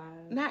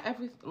 Not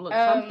everything. Look,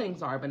 some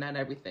things are, but not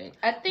everything.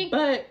 I think...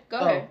 But... Go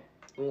ahead.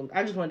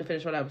 I just wanted to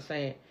finish what I was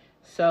saying.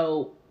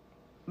 So...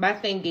 My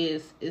thing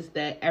is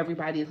that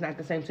everybody is not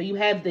the same. So you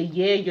have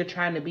you're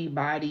trying to be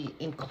body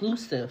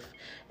inclusive,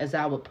 as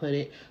I would put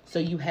it. So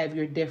you have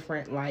your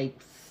different, like,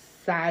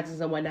 sizes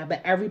and whatnot,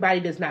 but everybody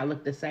does not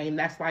look the same.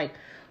 That's, like,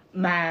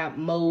 my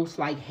most,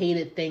 like,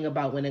 hated thing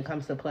about when it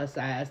comes to plus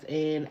size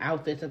and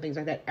outfits and things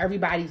like that.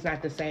 Everybody's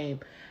not the same.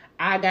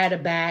 I got a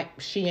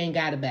back, she ain't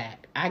got a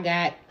back. I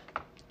got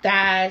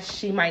thighs,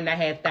 she might not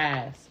have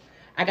thighs.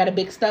 I got a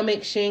big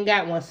stomach, she ain't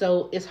got one.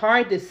 So it's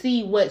hard to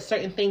see what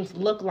certain things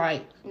look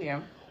like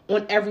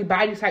on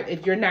everybody's type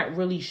if you're not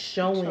really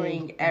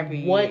showing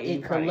what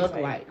it could look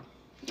like.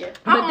 Yeah.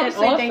 I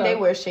honestly think they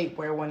wear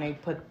shapewear when they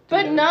put...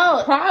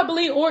 no.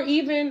 Probably, or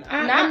even...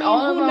 I mean,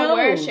 all of them knows?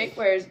 wear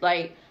shapewears.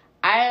 Like,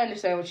 I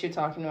understand what you're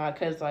talking about,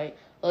 because, like,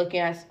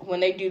 looking at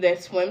when they do that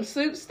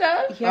swimsuit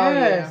stuff.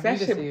 Yes, that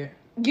shit.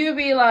 You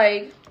be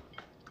like...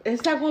 Is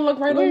that going to look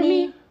right on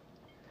me?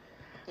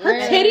 Her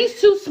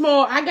titties too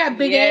small. I got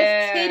big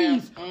ass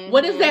titties. Mm-hmm.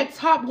 What is that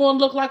top going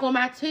to look like on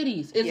my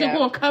titties? Is it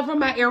going to cover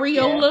my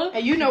areola? Yeah.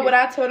 And you know what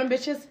I told them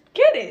bitches?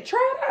 Get it.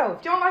 Try it out.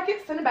 If you don't like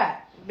it, send it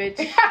back. Bitch.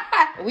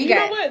 You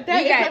know what?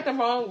 That is nothing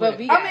wrong with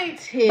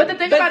it. But the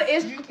thing about it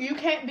is you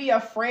can't be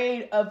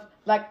afraid of,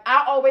 like,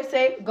 I always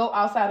say, go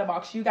outside the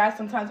box. You guys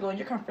sometimes go in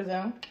your comfort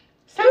zone.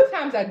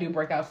 Sometimes I do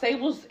break out.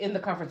 Sable's in the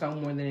comfort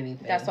zone more than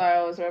anything. That's why I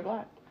always wear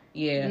black.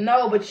 Yeah.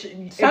 No, but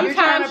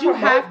sometimes you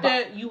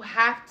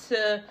have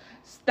to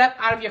step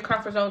out of your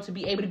comfort zone to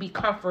be able to be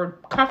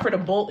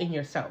comfortable in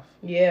yourself.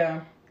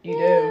 Yeah, you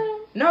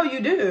do. No, you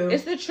do.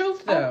 It's the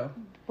truth, though.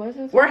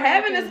 We're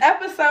having this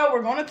episode.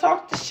 We're going to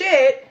talk the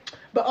shit.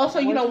 But also,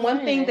 you know, one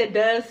thing that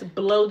does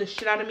blow the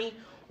shit out of me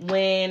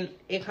when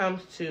it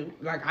comes to,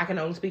 like, I can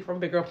only speak from a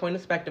big girl point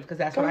of perspective because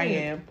that's what I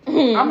am.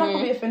 I'm not going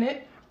to be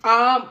offended.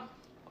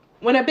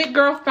 When a big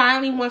girl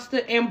finally wants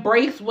to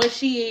embrace what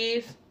she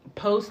is,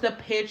 post a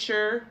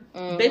picture.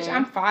 Bitch,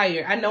 I'm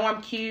fired. I know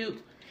I'm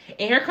cute.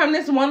 And here come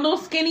this one little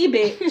skinny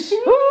bitch. This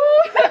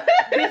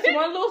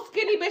one little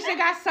skinny bitch that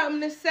got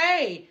something to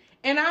say.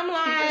 And I'm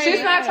like...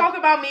 She's not talking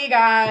about me,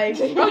 guys.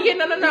 Oh, yeah,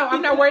 no.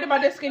 I'm not worried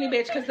about this skinny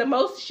bitch because the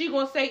most she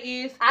gonna say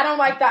is... I don't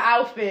like the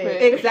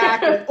outfit.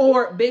 Exactly.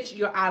 Or, bitch,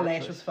 your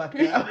eyelash was fucked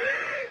up.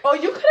 Oh,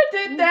 you could have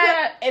did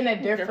that in a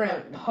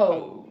different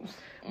pose.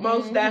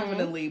 Most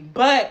definitely.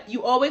 But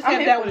you always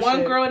have that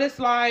one girl that's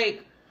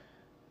like...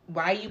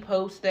 Why you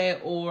post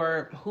that,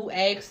 or who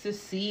asked to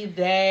see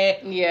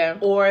that? Yeah.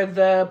 Or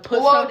the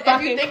put some fucking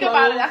if you think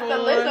about it, that's the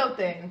Lizzo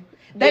thing.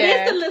 That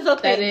is the Lizzo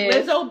thing.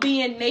 Lizzo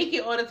being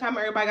naked all the time.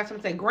 Everybody got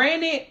something to say.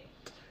 Granted,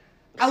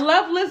 I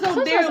love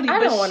Lizzo dearly, I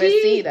don't want to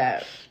see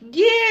that.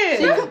 Yeah.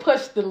 She can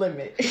push the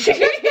limit. Just a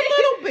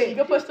little bit. She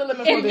can push the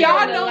limit. If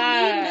y'all don't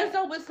need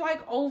Lizzo, it's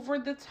like over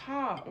the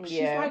top. Yeah.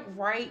 She's like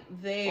right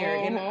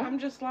there. And I'm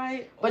just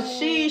like... But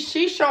she's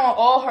showing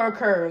all her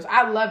curves.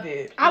 I love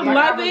it. I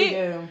love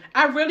it.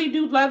 I really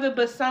do love it,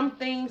 but some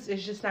things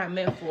it's just not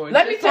meant for it.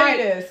 Let me tell you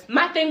this.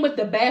 My thing with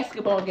the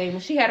basketball game,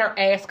 when she had her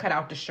ass cut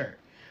out the shirt.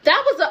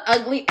 That was an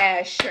ugly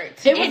ass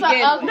shirt. It was an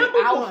ugly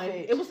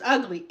outfit. It was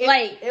ugly.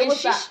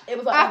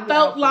 I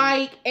felt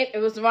like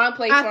it was the wrong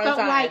place. I felt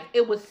like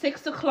it was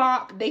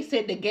 6:00. They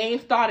said the game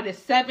started at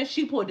 7.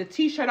 She pulled the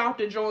t-shirt out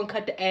the drawer and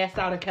cut the ass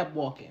out and kept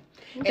walking.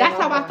 That's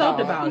how I felt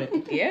about it.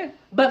 Yeah.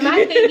 But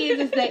my thing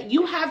is that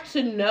you have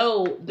to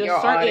know the your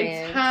certain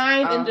audience.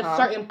 time and the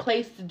certain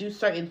place to do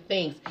certain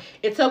things.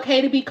 It's okay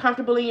to be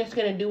comfortable in your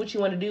skin and do what you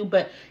want to do,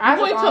 but you're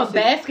going to a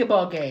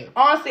basketball game.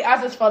 Honestly, I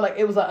just felt like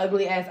it was an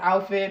ugly ass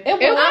outfit. It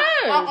was.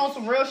 On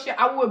some real shit,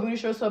 I wore booty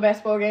shorts to a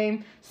basketball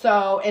game,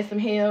 and some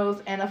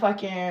heels and a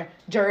fucking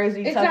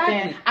jersey tucked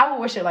in. I would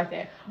wear shit like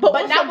that. But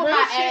not with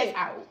my ass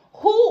out.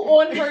 Who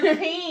on her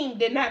team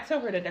did not tell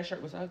her that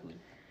shirt was ugly?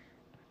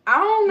 I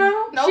don't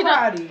know.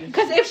 Nobody.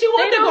 Because if she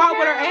wanted to go out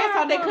with her ass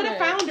out, they could have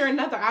found her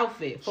another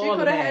outfit. She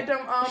could have had them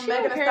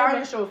Megan Thee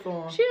Stallion shorts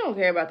on. She don't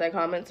care about that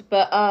comments.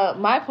 But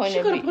my point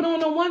she could have put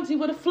on a onesie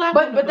with a flap.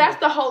 But that's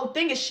the whole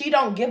thing is she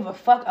don't give a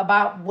fuck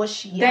about what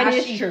how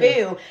she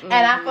feel. And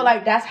I feel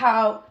like that's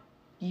how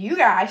you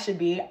guys should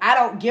be. I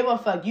don't give a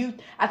fuck.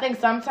 I think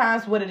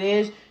sometimes what it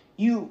is,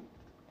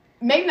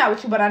 maybe not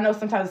with you, but I know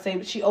sometimes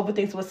she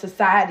overthinks what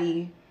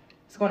society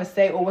is going to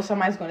say or what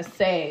somebody's going to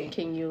say.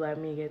 Can you let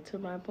me get to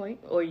my point,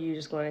 or are you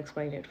just going to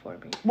explain it for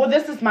me? Well,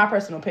 this is my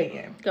personal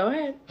opinion. Go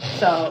ahead.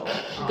 So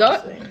go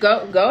ahead.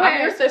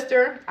 I'm your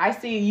sister. I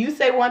see you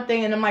say one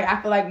thing, and I'm like,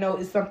 I feel like no,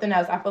 it's something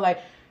else. I feel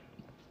like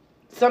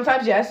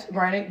Sometimes, yes,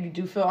 granted, you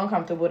do feel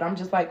uncomfortable. But I'm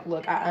just like,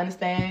 look, I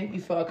understand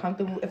you feel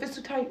uncomfortable. If it's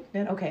too tight,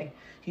 then okay.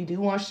 You do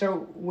want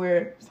to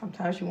wear,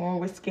 sometimes you want to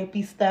wear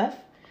skimpy stuff.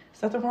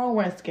 There's nothing wrong with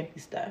wearing skimpy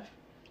stuff.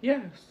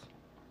 Yes.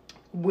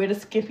 Wear the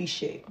skimpy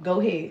shit.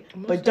 Go ahead.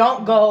 But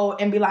don't go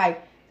and be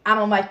like, I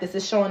don't like this.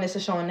 It's showing this.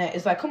 It's showing that.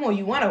 It's like, come on,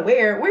 you want to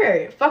wear it. Wear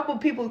it. Fuck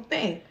what people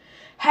think.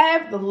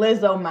 Have the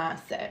Lizzo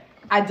mindset.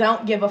 I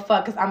don't give a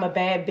fuck because I'm a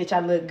bad bitch. I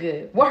look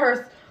good. What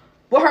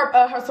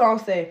her song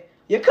say?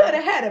 You could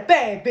have had a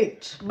bad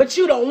bitch, but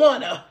you don't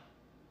wanna.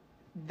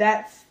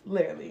 That's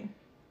literally.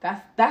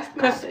 That's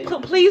because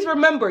please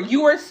remember,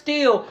 you are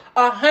still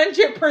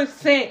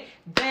 100%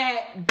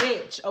 that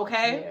bitch.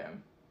 Okay. Yeah.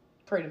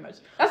 Pretty much.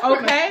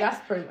 That's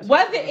pretty much.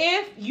 Whether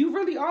if you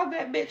really are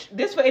that bitch,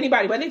 this for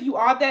anybody. Whether if you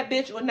are that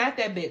bitch or not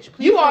that bitch,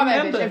 please you are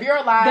that bitch. If you're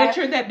alive, that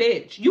you're that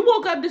bitch. You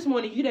woke up this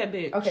morning, you that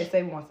bitch. Okay,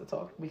 Sadie wants to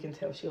talk. We can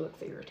tell she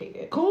looks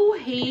irritated. Go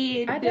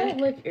ahead. I don't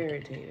look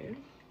irritated.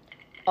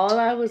 All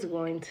I was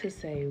going to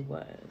say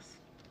was,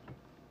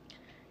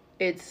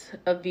 it's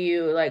a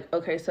view, like,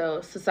 okay,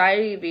 so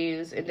society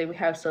views, and then we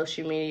have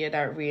social media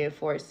that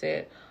reinforce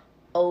it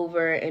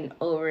over and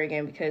over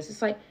again, because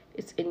it's like,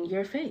 it's in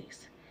your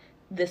face.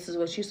 This is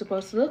what you're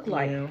supposed to look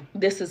like. Yeah.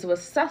 This is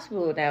what's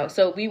successful now.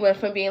 So we went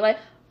from being like,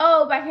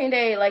 oh, back in the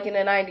day, like in the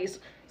 90s,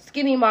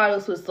 skinny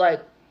models was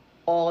like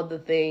all the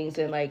things,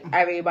 and like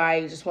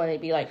everybody just wanted to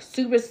be like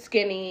super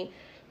skinny.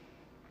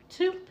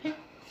 Oh,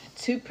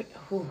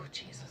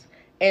 Jesus.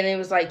 And it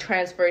was like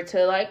transferred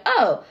to like,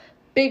 oh,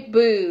 big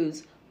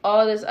boobs,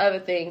 all this other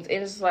things.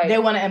 And it's like, they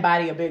want to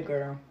embody a big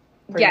girl.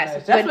 Yes,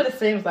 much. That's what it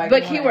seems like.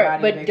 But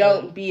keyword, but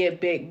don't be a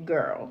big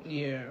girl.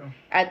 Yeah.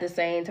 At the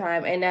same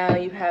time, and now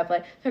you have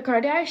like the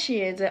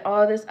Kardashians and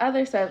all this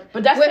other stuff.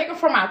 But that's taken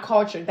from our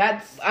culture.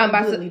 That's I'm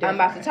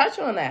about to touch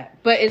on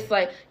that. But it's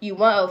like you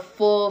want a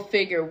full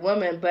figure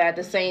woman, but at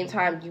the same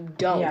time you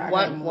don't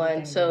want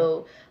one.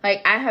 So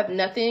like, I have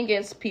nothing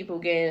against people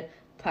getting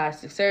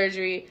plastic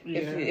surgery. Yeah.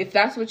 If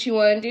that's what you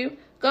want to do,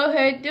 go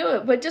ahead and do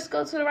it. But just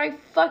go to the right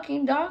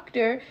fucking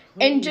doctor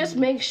and just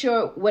make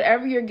sure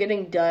whatever you're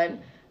getting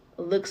done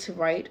looks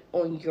right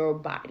on your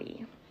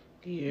body.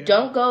 Yeah.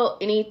 Don't go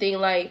anything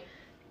like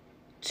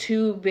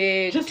too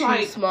big, just too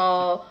like,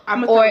 small,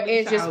 or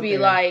it just be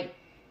like,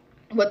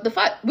 what the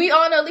fuck? We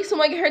all know Lisa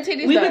want to get her titties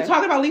done. We've been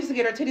talking about Lisa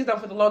getting her titties done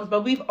for the longest,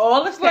 but we've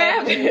all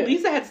established,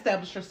 Lisa had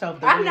established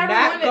herself that we're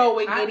not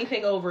going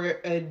anything over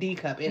a D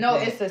cup. No,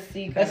 it's a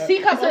C cup. A C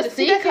cup. It's a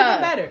C cup.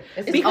 Even better.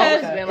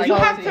 Because you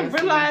have to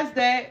realize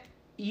that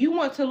you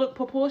want to look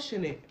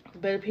proportionate.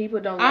 But people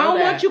don't know I don't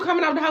that. want you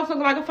coming out the house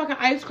looking like a fucking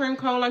ice cream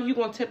cone, like you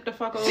gonna tip the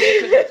fuck over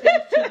because your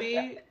titties too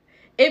big.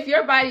 If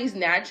your body's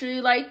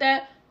naturally like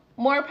that,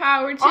 more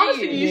power to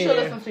Honestly, you should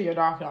listen to your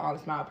doctor.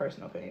 Honestly, my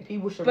personal opinion.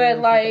 People should. But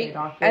like,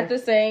 at the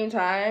same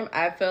time,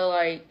 I feel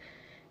like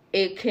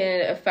it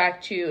can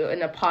affect you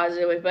in a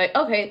positive way. But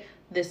okay,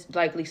 this,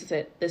 like Lisa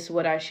said, this is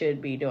what I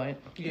should be doing.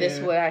 Yeah. This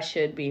is what I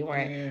should be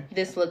wearing. Yeah.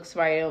 This looks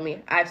right on me.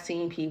 I've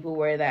seen people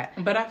wear that.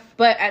 But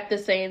at the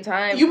same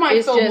time, you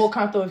might feel more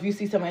comfortable if you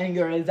see someone in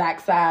your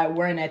exact size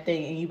wearing that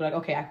thing, and you be like,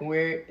 okay, I can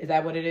wear it. Is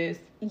that what it is?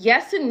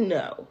 Yes and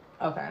no.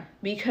 Okay.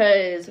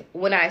 Because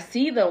when I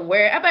see them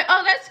wear it, I'm like,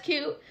 oh, that's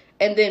cute.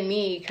 And then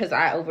me, because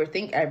I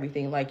overthink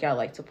everything, like y'all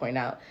like to point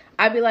out,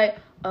 I'd be like,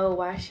 oh,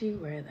 why she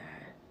wear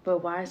that? But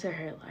why is her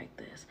hair like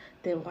this?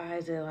 Then why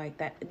is it like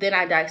that? Then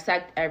I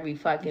dissect every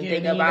fucking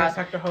thing about. You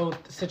dissect the whole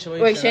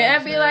situation. Wait, shit,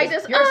 I'd be like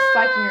this. You're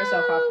psyching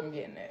yourself out from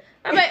getting it.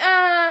 I'm like,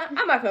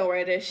 I'm not gonna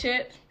wear this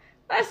shit.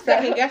 Let's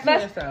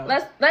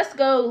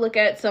go look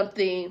at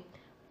something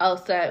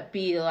else that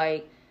be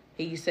like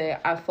you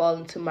said. I fall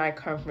into my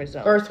comfort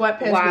zone. Or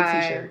sweatpants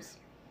with t-shirts.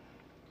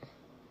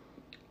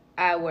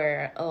 I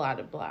wear a lot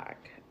of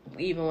black,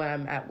 even when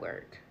I'm at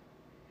work.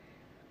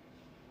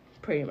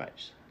 Pretty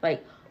much.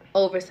 Like,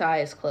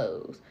 oversized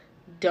clothes.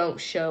 Don't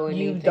show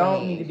anything. You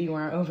don't need to be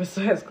wearing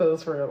oversized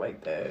clothes for it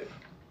like that.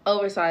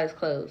 Oversized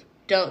clothes.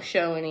 Don't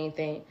show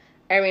anything.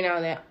 Every now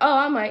and then, oh,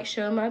 I might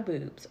show my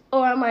boobs.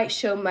 Or I might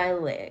show my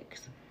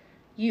legs.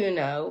 You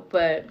know,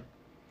 but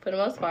for the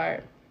most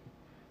part,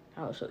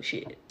 I don't show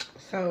shit.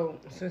 So,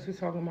 since we're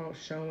talking about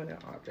showing the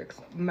objects,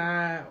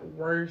 my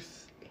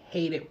worst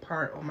hated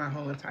part on my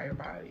whole entire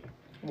body.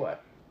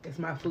 What? It's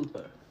my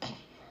fupa.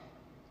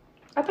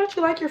 I thought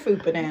you like your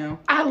fupa now.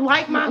 I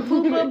like my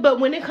fupa, but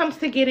when it comes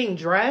to getting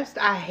dressed,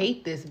 I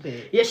hate this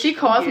bitch. Yeah, she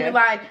calls me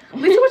like,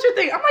 Lisa, what you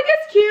think? I'm like,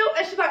 it's cute.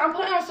 And she's like, I'm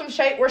putting on some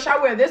shape. Where should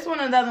I wear this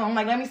one or the other one? I'm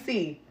like, let me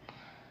see.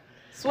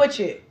 Switch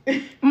it.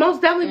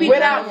 Most definitely wear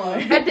that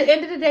one. At the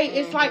end of the day,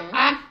 it's like,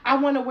 I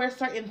want to wear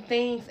certain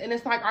things. And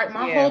it's like, all right,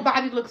 my whole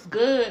body looks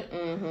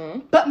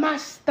good. But my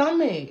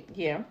stomach.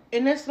 Yeah.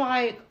 And it's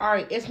like, all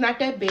right, it's not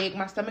that big.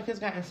 My stomach has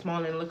gotten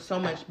smaller and looks so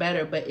much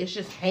better. But it's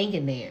just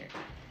hanging there.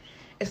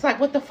 It's like,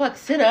 what the fuck?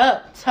 Sit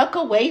up. Tuck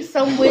away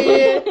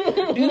somewhere.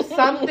 Do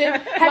something.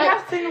 Have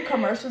y'all seen them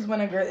commercials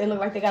when a girl, it look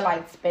like they got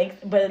like Spanx,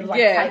 but it's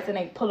like tights and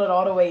they pull it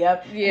all the way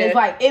up. Yeah. And it's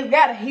like, it's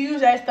got a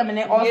huge ass stomach and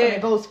then all of a sudden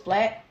it goes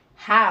flat.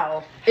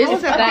 How? It's How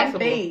is that that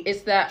fake?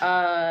 It's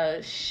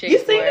that shape. You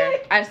seen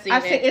it? I've seen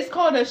it. It's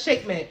called a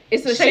shapement.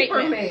 It's a shaper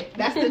shapement. mint.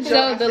 That's the joke.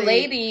 So the I said.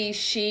 lady,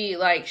 she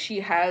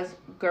has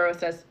girls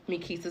that's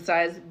Mikisa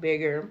size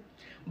bigger.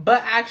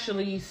 But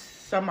actually,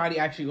 somebody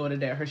actually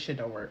ordered that. Her shit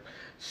don't work.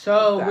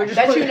 So we're just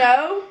that you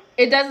know.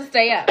 It doesn't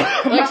stay up.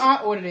 My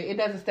aunt ordered it. It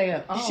doesn't stay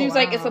up. Oh, She was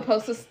like, it's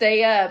supposed to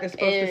stay up. It's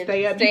supposed to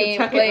stay up. You Stay can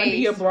tuck in it under place.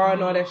 your bra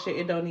and all that shit.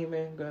 It don't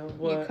even go. You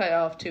What? cut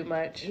off too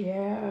much.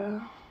 Yeah.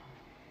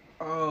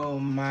 Oh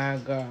my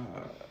god.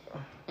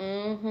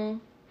 Mm-hmm.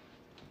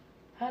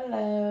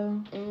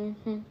 Hello.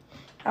 Mm-hmm.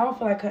 I don't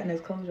feel like cutting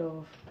his clothes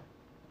off.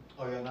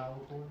 Oh, you're not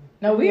recording?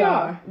 No, we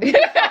are. We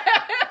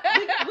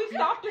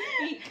stopped to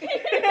speak.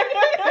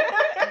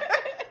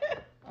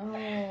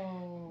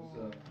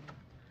 Oh.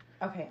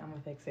 Okay, I'm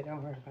gonna fix it.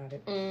 Don't worry about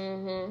it.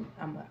 Mm-hmm.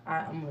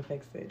 I'm gonna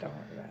fix it. Don't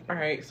worry about it. All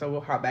right, so we'll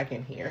hop back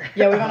in here.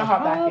 Yeah, we're gonna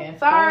hop back in.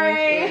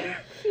 Sorry.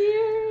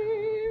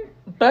 Here.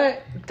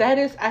 But that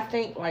is, I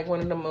think, like one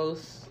of the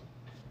most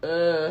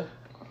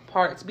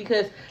parts,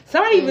 because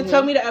somebody even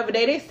told me the other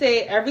day, they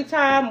said every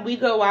time we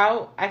go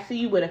out, I see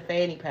you with a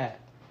fanny pack.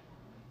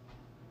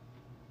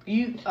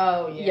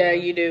 Oh Yeah,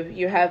 you do.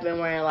 You have been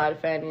wearing a lot of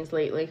fannies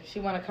lately. She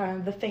wanna call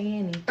him the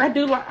fanny. I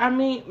do like, I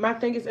mean, my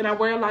thing is, and I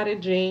wear a lot of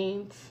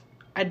jeans.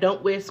 I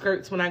don't wear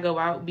skirts when I go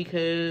out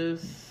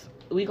because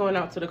we going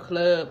out to the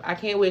club. I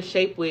can't wear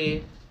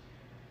shapewear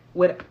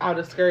without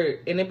a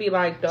skirt, and it'd be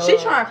like, dog. She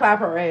trying to clap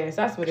her ass.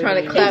 That's what Trying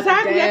it to is. clap.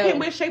 Exactly, I down. can't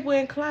wear shapewear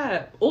and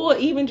clap, or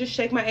even just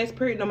shake my ass.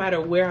 Period, no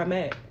matter where I'm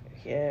at.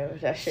 Yeah,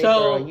 that shit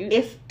So girl, you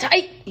it's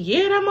tight.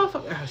 Yeah, that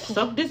motherfucker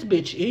suck this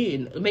bitch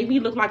in. Make me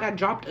look like I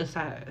dropped a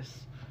size.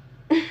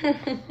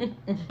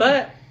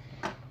 But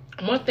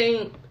one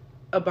thing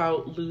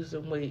about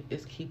losing weight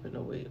is keeping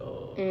the weight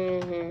off.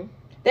 Mm-hmm.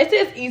 They say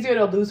it's easier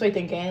to lose weight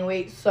than gain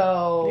weight.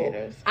 So It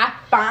is. I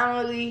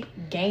finally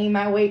gained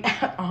my weight.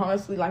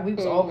 Honestly, like we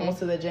was all going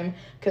to the gym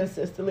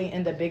consistently,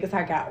 and the biggest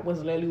I got was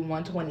literally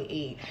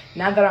 128.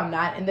 Now that I'm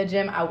not in the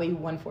gym, I weigh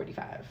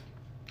 145.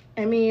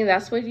 I mean,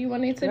 that's what you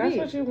wanted to That's be.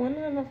 what you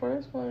wanted in the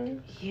first place.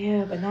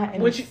 Yeah, but not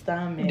in Would the you-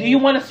 stomach. Do you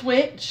want to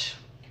switch?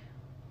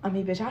 I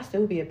mean, bitch, I'll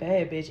still be a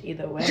bad bitch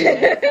either way.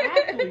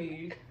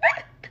 Exactly.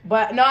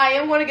 But no, I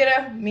am going to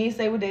get a. Me and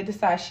Say what they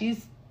decide.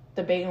 She's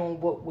debating on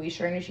what waist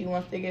trainer she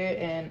wants to get,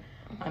 and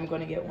I'm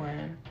going to get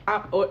one.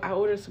 I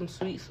ordered some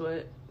Sweet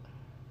Sweat.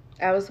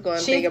 I was going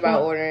to She's think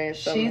about on- ordering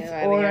something. She's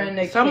ordering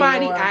the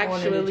Somebody Kmart, I'm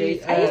ordering the actually,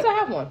 JC. I used to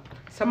have one.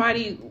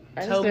 Somebody I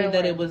just told me didn't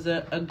that wear it was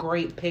a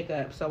great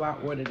pickup, so I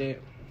ordered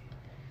it.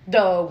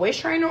 The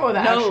waist trainer or the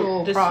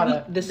actual the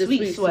product? the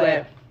Sweet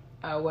Sweat.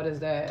 What is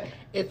that?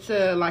 It's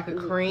like a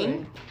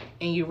cream,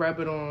 and you rub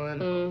it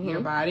on your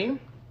body,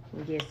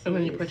 Yes. and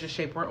then you put your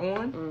shaper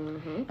on.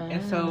 Mm-hmm.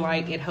 And so,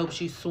 like, it helps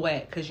you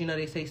sweat. Because, you know,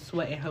 they say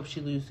sweat, it helps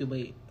you lose the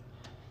weight.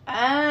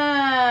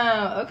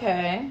 Oh,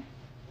 okay.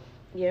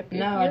 Yep.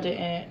 No, I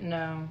didn't.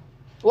 No.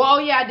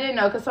 Well, yeah, I did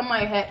know because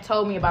somebody had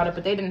told me about it,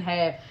 but they didn't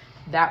have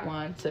that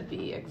one to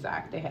be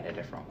exact. They had a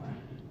different one.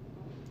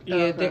 Yeah,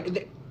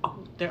 Okay.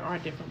 there are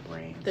different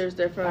brands. There's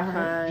different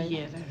kinds.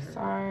 Yeah, that's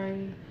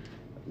Sorry.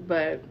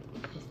 But,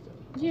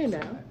 you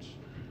know,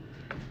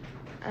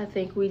 I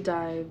think we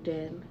dived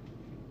in.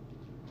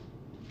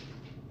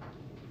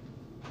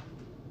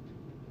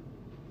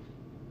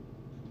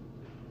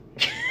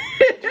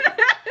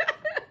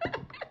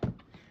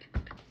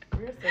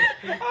 We're so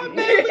creepy. Oh,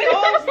 man, we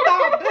all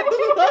stopped.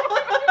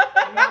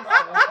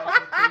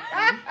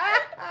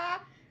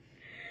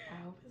 I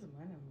hope it's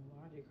money on the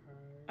logic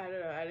card. I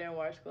don't know. I didn't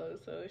wash clothes,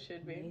 so it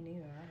should Me be.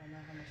 neither. I don't know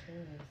how much it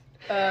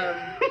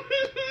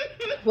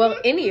is. Well,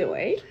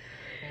 anyway.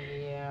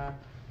 Yeah.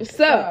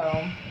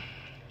 So.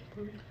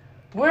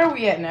 Where are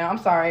we at now? I'm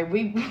sorry.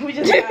 We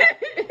just got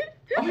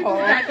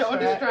got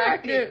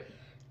distracted.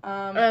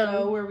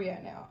 So where are we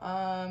at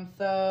now?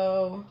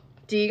 So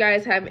Do you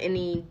guys have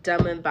any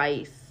dumb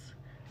advice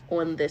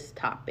on this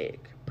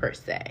topic, per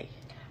se?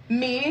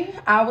 me,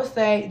 I would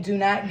say do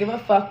not give a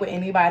fuck what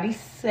anybody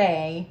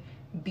say.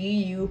 Be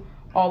you.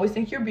 Always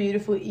think you're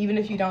beautiful, even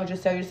if you don't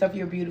just tell yourself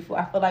you're beautiful.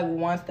 I feel like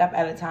one step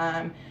at a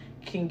time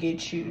can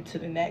get you to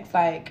the next.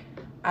 Like,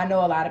 I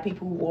know a lot of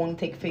people who only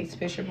take face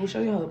picture, but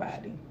show your whole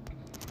body.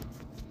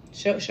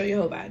 Show your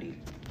whole body.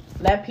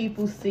 Let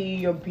people see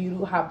your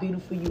beautiful, how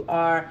beautiful you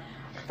are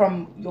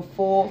from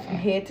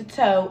head to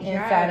toe,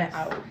 inside and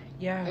out.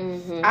 Yeah.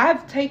 Mhm. I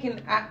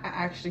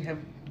actually have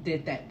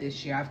did that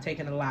this year. I've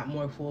taken a lot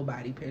more full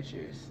body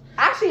pictures.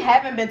 I actually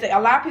haven't been a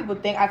lot of people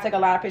think I take a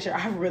lot of pictures.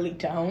 I really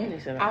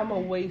don't. I'm a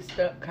waist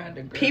up kind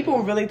of girl. People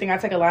really think I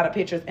take a lot of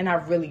pictures, and I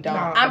really don't. No,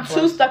 I'm of too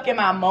course. stuck in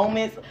my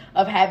moments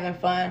of having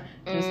fun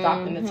and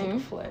stopping to take a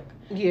flick.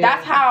 Yeah.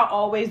 That's how I've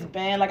always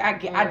been. Like,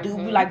 I do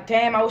be like,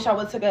 damn, I wish I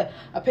would took a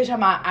picture of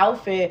my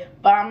outfit.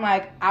 But I'm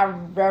like, I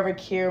rather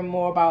care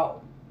more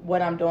about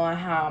what I'm doing,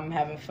 how I'm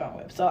having fun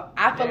with. So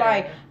I feel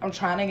like I'm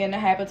trying to get in the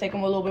habit of taking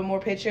a little bit more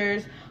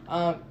pictures.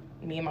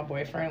 Me and my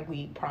boyfriend,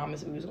 we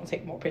promised we was going to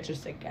take more pictures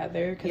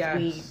together because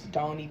we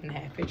don't even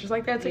have pictures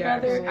like that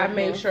together. I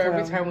made sure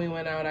every So- time we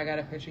went out, I got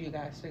a picture of you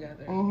guys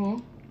together.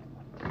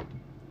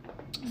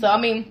 So, I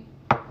mean,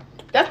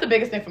 That's the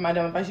biggest thing for my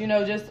dumb advice. You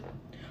know, just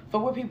for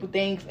what people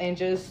think and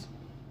just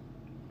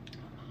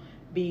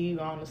be you,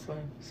 honestly.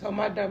 So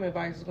my dumb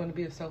advice is going to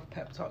be a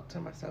self-pep talk to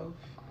myself.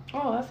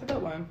 Oh, that's a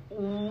good one.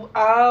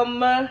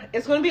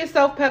 It's going to be a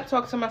self-pep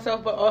talk to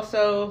myself, but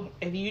also,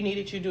 if you need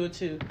it, you do it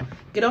too.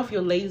 Get off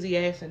your lazy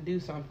ass and do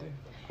something.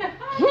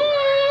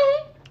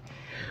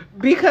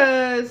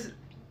 Because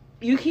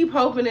you keep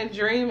hoping and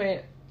dreaming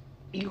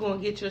you going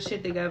to get your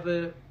shit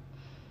together.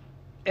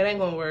 It ain't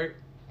going to work.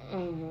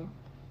 Mm-hmm.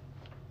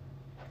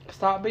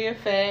 Stop being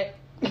fat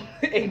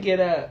and get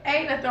up.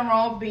 Ain't nothing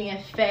wrong with being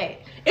fat.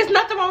 It's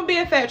nothing wrong with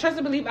being fat. Trust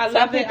and believe. I Some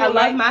love it. I people love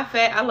like- my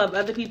fat. I love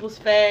other people's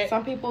fat.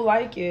 Some people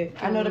like it.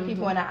 I know the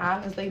people in the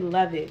islands, they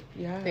love it.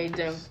 Yeah, They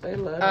do. They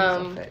love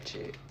some fat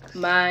chicks.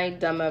 My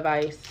dumb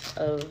advice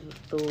of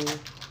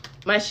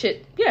my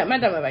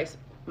dumb advice,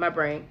 my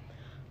brain,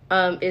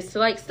 is to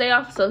like stay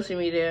off social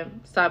media.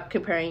 Stop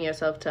comparing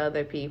yourself to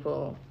other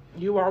people.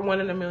 You are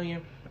 1 in a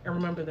million. And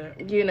remember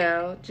that. You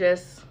know,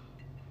 just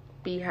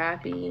be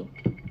happy,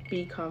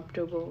 be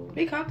comfortable.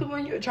 Be comfortable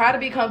try to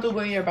be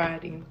comfortable in your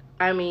body.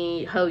 I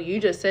mean, you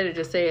just said it.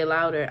 Just say it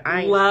louder.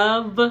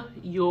 Love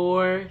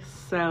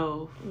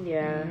yourself.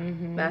 Yeah,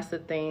 Mhm. that's the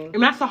thing.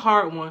 And that's a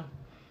hard one.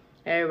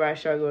 Everybody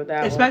struggle with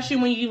that Especially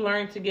when you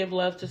learn to give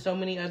love to so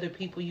many other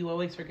people, you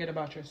always forget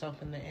about yourself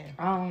in the end.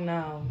 I don't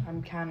know.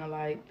 I'm kind of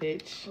like,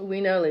 bitch. one.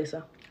 We know,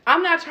 Lisa.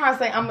 I'm not trying to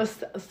say I'm a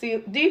see.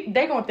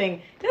 They gonna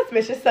think this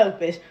bitch is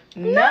selfish.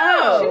 She's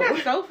No, not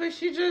selfish.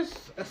 She's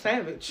just a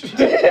savage.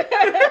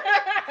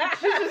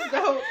 She just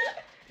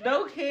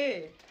don't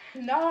care.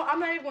 no. I'm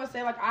not even gonna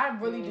say like I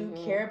really do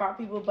care about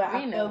people, but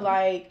I We feel know.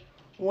 like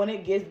when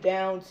it gets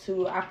down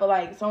to, I feel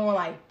like someone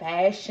like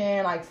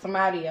bashing like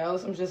somebody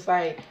else, I'm just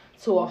like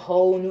to a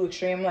whole new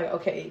extreme. Like,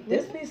 okay,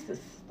 this needs to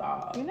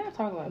stop. We're not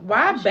talking about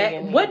Why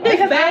bashing What does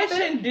Because I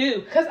bashing do?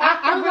 Because I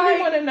feel really like-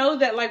 want to know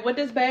that. Like, what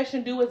does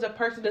bashing do as a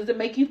person? Does it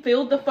make you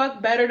feel the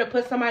fuck better to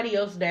put somebody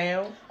else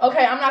down?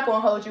 Okay, I'm not gonna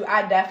hold you.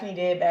 I definitely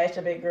did bash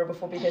a big girl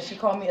before because she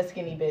called me a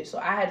skinny bitch, so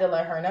I had to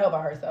let her know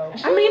about herself.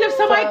 I mean, if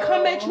somebody So-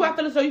 come at you, I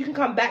feel as though you can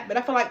come back. But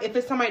I feel like if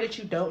it's somebody that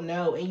you don't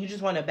know and you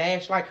just want to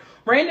bash, like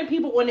random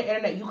people on the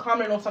internet, you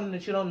comment on something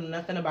that you don't know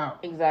nothing about.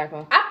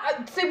 Exactly.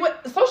 I see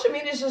what social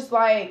media is just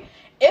like.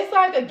 It's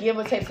like a give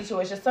or take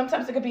situation.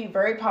 Sometimes it could be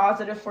very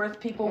positive for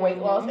people weight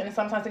loss, and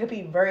sometimes it could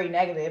be very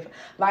negative.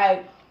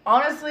 Like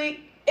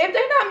honestly, if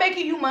they're not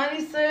making you money,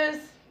 sis,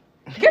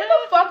 get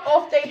the fuck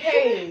off their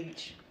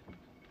page.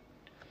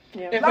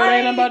 Yeah. If Like,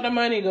 it ain't about the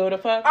money, go the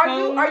fuck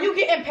home. Are you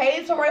getting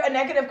paid to write a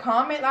negative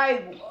comment?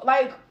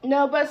 Like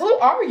No, but who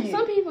are you?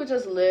 Some people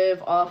just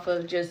live off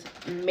of just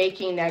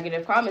making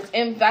negative comments.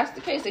 And if that's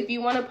the case, if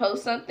you want to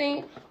post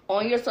something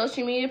on your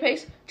social media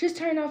page, just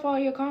turn off all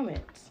your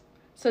comments.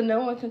 So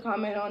no one can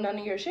comment on none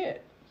of your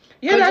shit.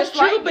 Yeah, Or that's just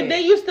true. like But it.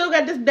 then you still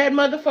got this dead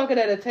motherfucker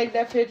that'll take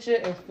that picture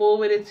and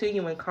forward it to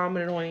you and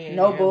comment it on your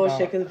No inbox.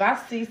 bullshit. Because if I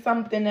see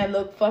something that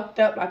look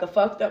fucked up, like a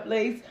fucked up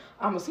lace,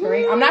 I'm gonna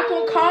scream. I'm not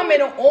gonna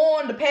comment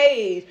on the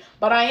page,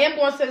 but I am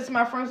gonna say this to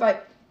my friends,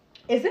 like,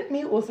 is it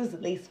me or is this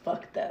lace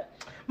fucked up?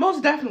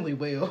 Most definitely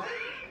will.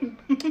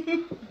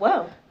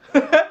 Well.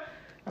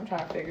 I'm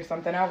trying to figure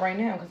something out right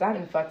now because I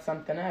didn't fuck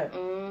something up.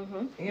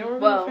 Mm-hmm. Yeah, we're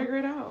Well- gonna figure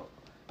it out.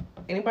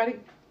 Anybody?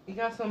 You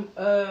got some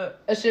A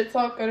shit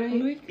talk of the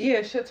week?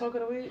 yeah, shit talk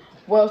of the week?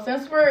 Well,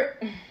 since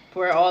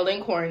We're all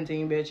in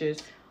quarantine,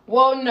 bitches.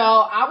 well,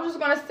 no, I was just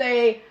gonna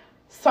say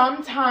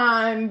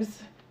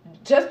sometimes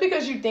just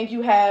because you think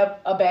you have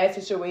a bad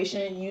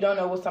situation, you don't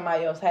know what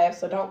somebody else has,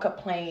 so don't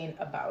complain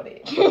about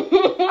it.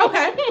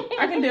 Okay,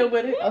 I can deal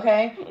with it.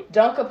 Okay?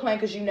 Don't complain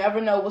because you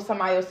never know what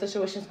somebody else's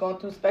situation is going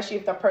through, especially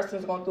if the person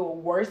is going through a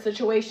worse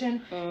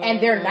situation and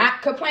they're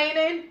not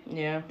complaining.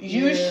 Yeah.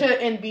 You Yeah.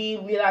 shouldn't be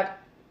like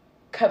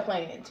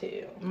complaining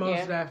too. Most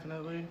Yeah.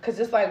 definitely. Because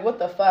it's like, what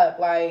the fuck?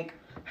 Like,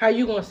 How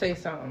you gonna say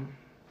something?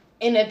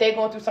 and if they're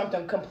going through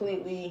something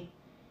completely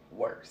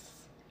worse.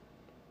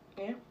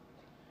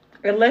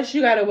 Unless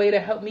you got a way to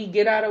help me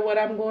get out of what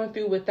I'm going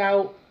through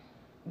without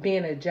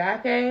being a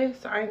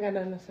jackass, I ain't got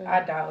nothing to say.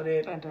 I doubt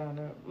it. I don't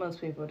know.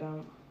 Most people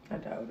don't. I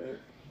doubt it.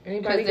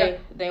 Anybody Because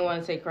got? they want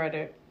to take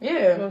credit.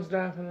 Yeah. Most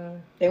definitely.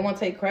 They want to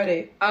take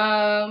credit.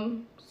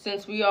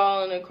 Since we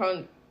all in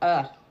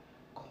a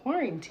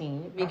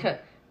quarantine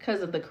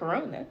because of the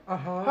corona.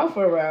 Help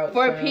her out.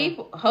 For Sam.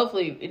 people,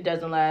 hopefully it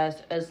doesn't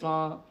last as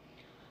long.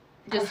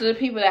 Just for the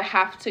people that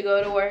have to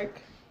go to work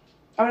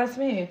Oh, that's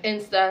me.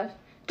 and stuff.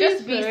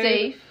 Just be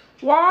safe.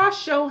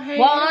 Wash your hands.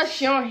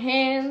 Wash your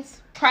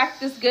hands.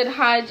 Practice good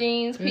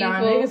hygiene, people. Nah,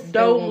 niggas still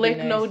Don't gonna lick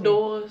be no nasty.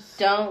 doors.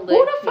 Don't lick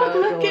Who the fuck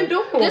no licking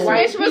door. doors? This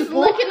White bitch was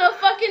people? licking a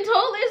fucking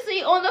toilet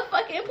seat on the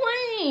fucking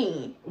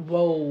plane.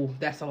 Whoa,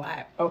 that's a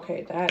lot.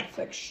 Okay, that's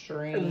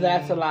extreme.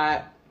 That's a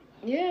lot.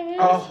 Yeah, man.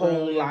 A whole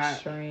really lot.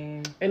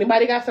 extreme.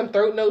 Anybody got some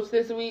throat notes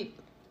this week?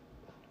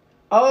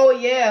 Oh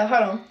yeah,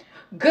 hold on.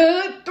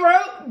 Good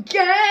throat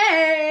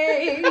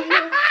game.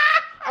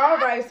 All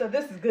right, so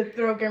this is Good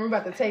Throat Game. We're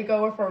about to take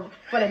over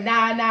for the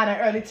 99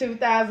 and early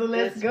 2000.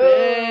 Let's go.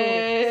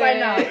 Say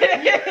no.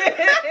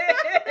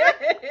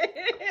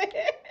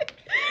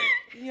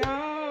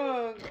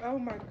 Young. Oh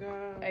my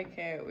god. I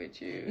can't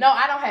with you. No,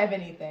 I don't have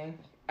anything.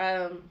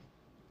 Oh,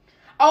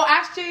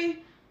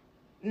 actually,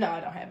 no, I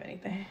don't have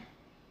anything.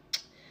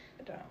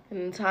 I don't.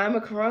 In the time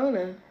of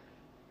Corona,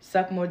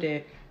 Suck more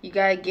dick. you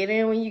gotta get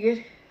in when you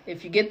get.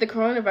 If you get the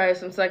coronavirus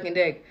from sucking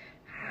dick,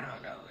 I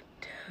don't know what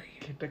to tell you.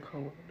 Get the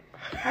code.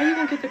 How you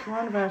gonna get the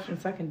coronavirus from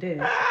sucking dick?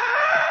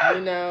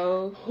 You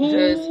know,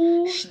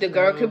 just the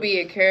girl could be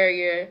a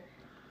carrier.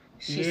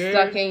 She's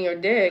sucking your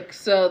dick,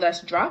 so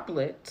that's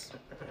droplets.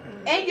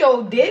 And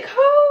your dick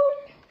hole?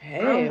 Hey,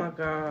 Oh my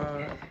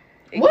god.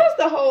 What's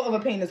the hole of a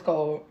penis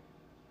called?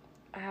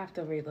 I have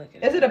to relook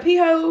it. Is it a pee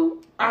hole?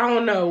 I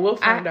don't know. We'll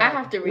find out. I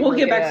have to We'll relook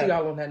get it back up. to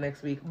y'all on that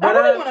next week. I But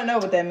really want to know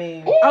what that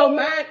means. oh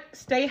man,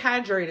 stay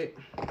hydrated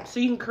so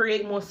you can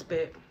create more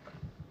spit.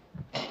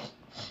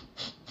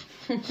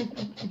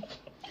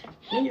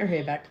 Bring your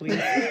head back, please.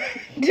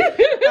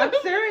 I'm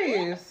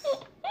serious.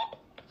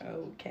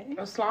 Okay.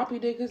 A sloppy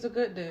dick is a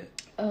good dick.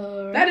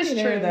 That is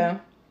true, though.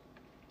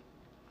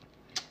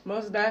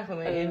 Most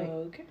definitely.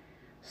 Okay.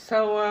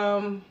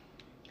 So,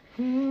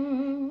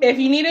 if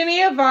you need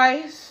any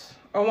advice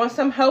or want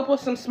some help with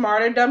some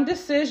smarter dumb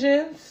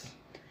decisions,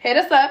 Hit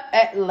us up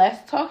at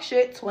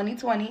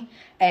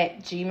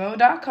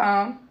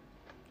letstalkshit2020@gmail.com,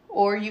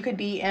 or you could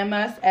DM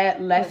us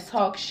at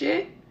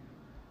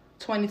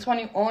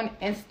letstalkshit2020 on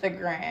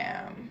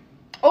Instagram.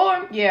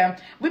 Or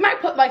we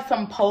might put like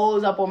some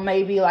polls up, or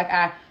maybe like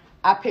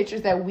our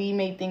pictures that we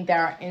may think that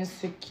are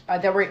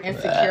that we're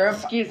insecure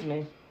about. Excuse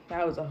me.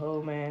 That was a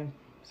whole man.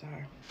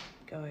 Sorry.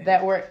 Go ahead.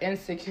 That we're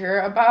insecure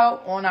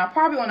about on our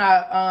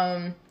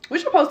we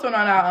should post it on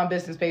our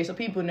business page so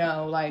people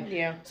know, like,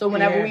 so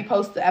whenever we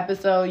post the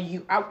episode,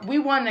 we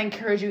want to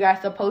encourage you guys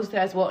to post it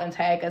as well and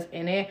tag us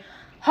in it.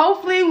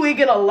 Hopefully we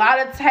get a lot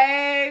of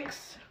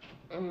tags.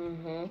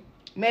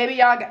 Maybe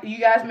you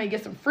guys may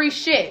get some free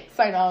shit.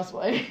 Say no,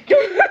 way.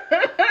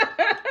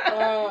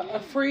 a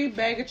free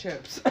bag of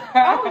chips.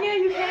 Oh yeah,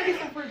 you can get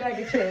some free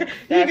bag of chips.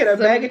 You get a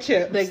bag of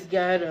chips. The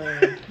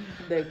ghetto.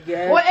 The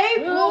ghetto.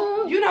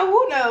 Well, you know,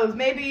 who knows?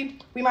 Maybe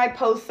we might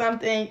post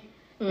something.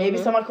 Maybe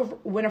someone could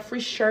win a free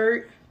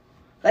shirt.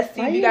 Let's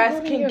see if you guys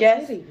can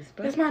guess.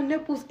 Does my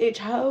nipples itch,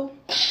 ho?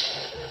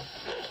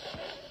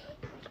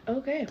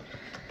 Okay.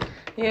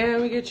 Yeah,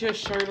 we get you a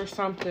shirt or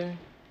something.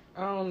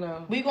 I don't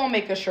know. We gonna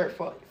make a shirt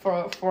for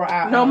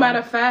our. No matter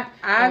of fact,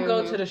 I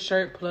go to the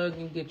shirt plug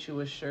and get you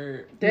a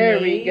shirt. There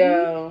we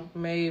go.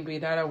 Maybe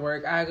that'll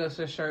work. I go to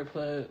the shirt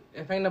plug.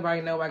 If ain't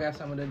nobody know, I got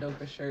some of the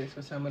dopest shirts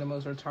with some of the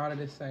most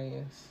retarded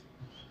sayings.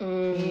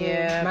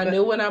 Yeah. My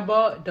new one I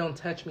bought. Don't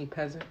touch me,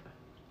 peasant.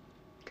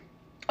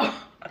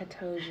 I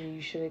told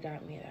you should have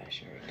got me that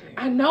shirt, dude.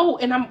 I know,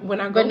 and when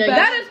I go back,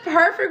 that is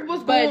perfect.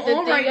 What's going But the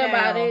on thing right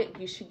about now? it,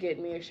 you should get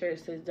me a shirt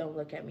that says "Don't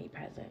look at me,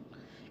 peasant."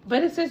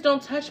 but it says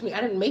don't touch me.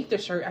 I didn't make the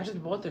shirt. I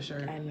just bought the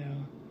shirt. I know.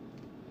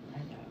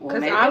 Well,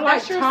 Because maybe I like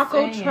that's your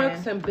taco saying.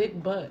 trucks and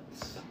big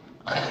butts.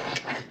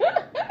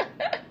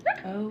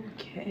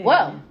 Okay.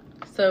 Well,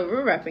 so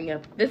we're wrapping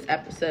up this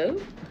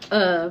episode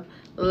of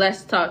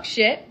Let's Talk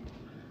Shit.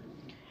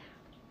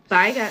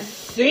 Bye, guys.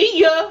 See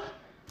ya.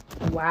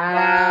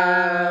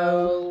 Wow.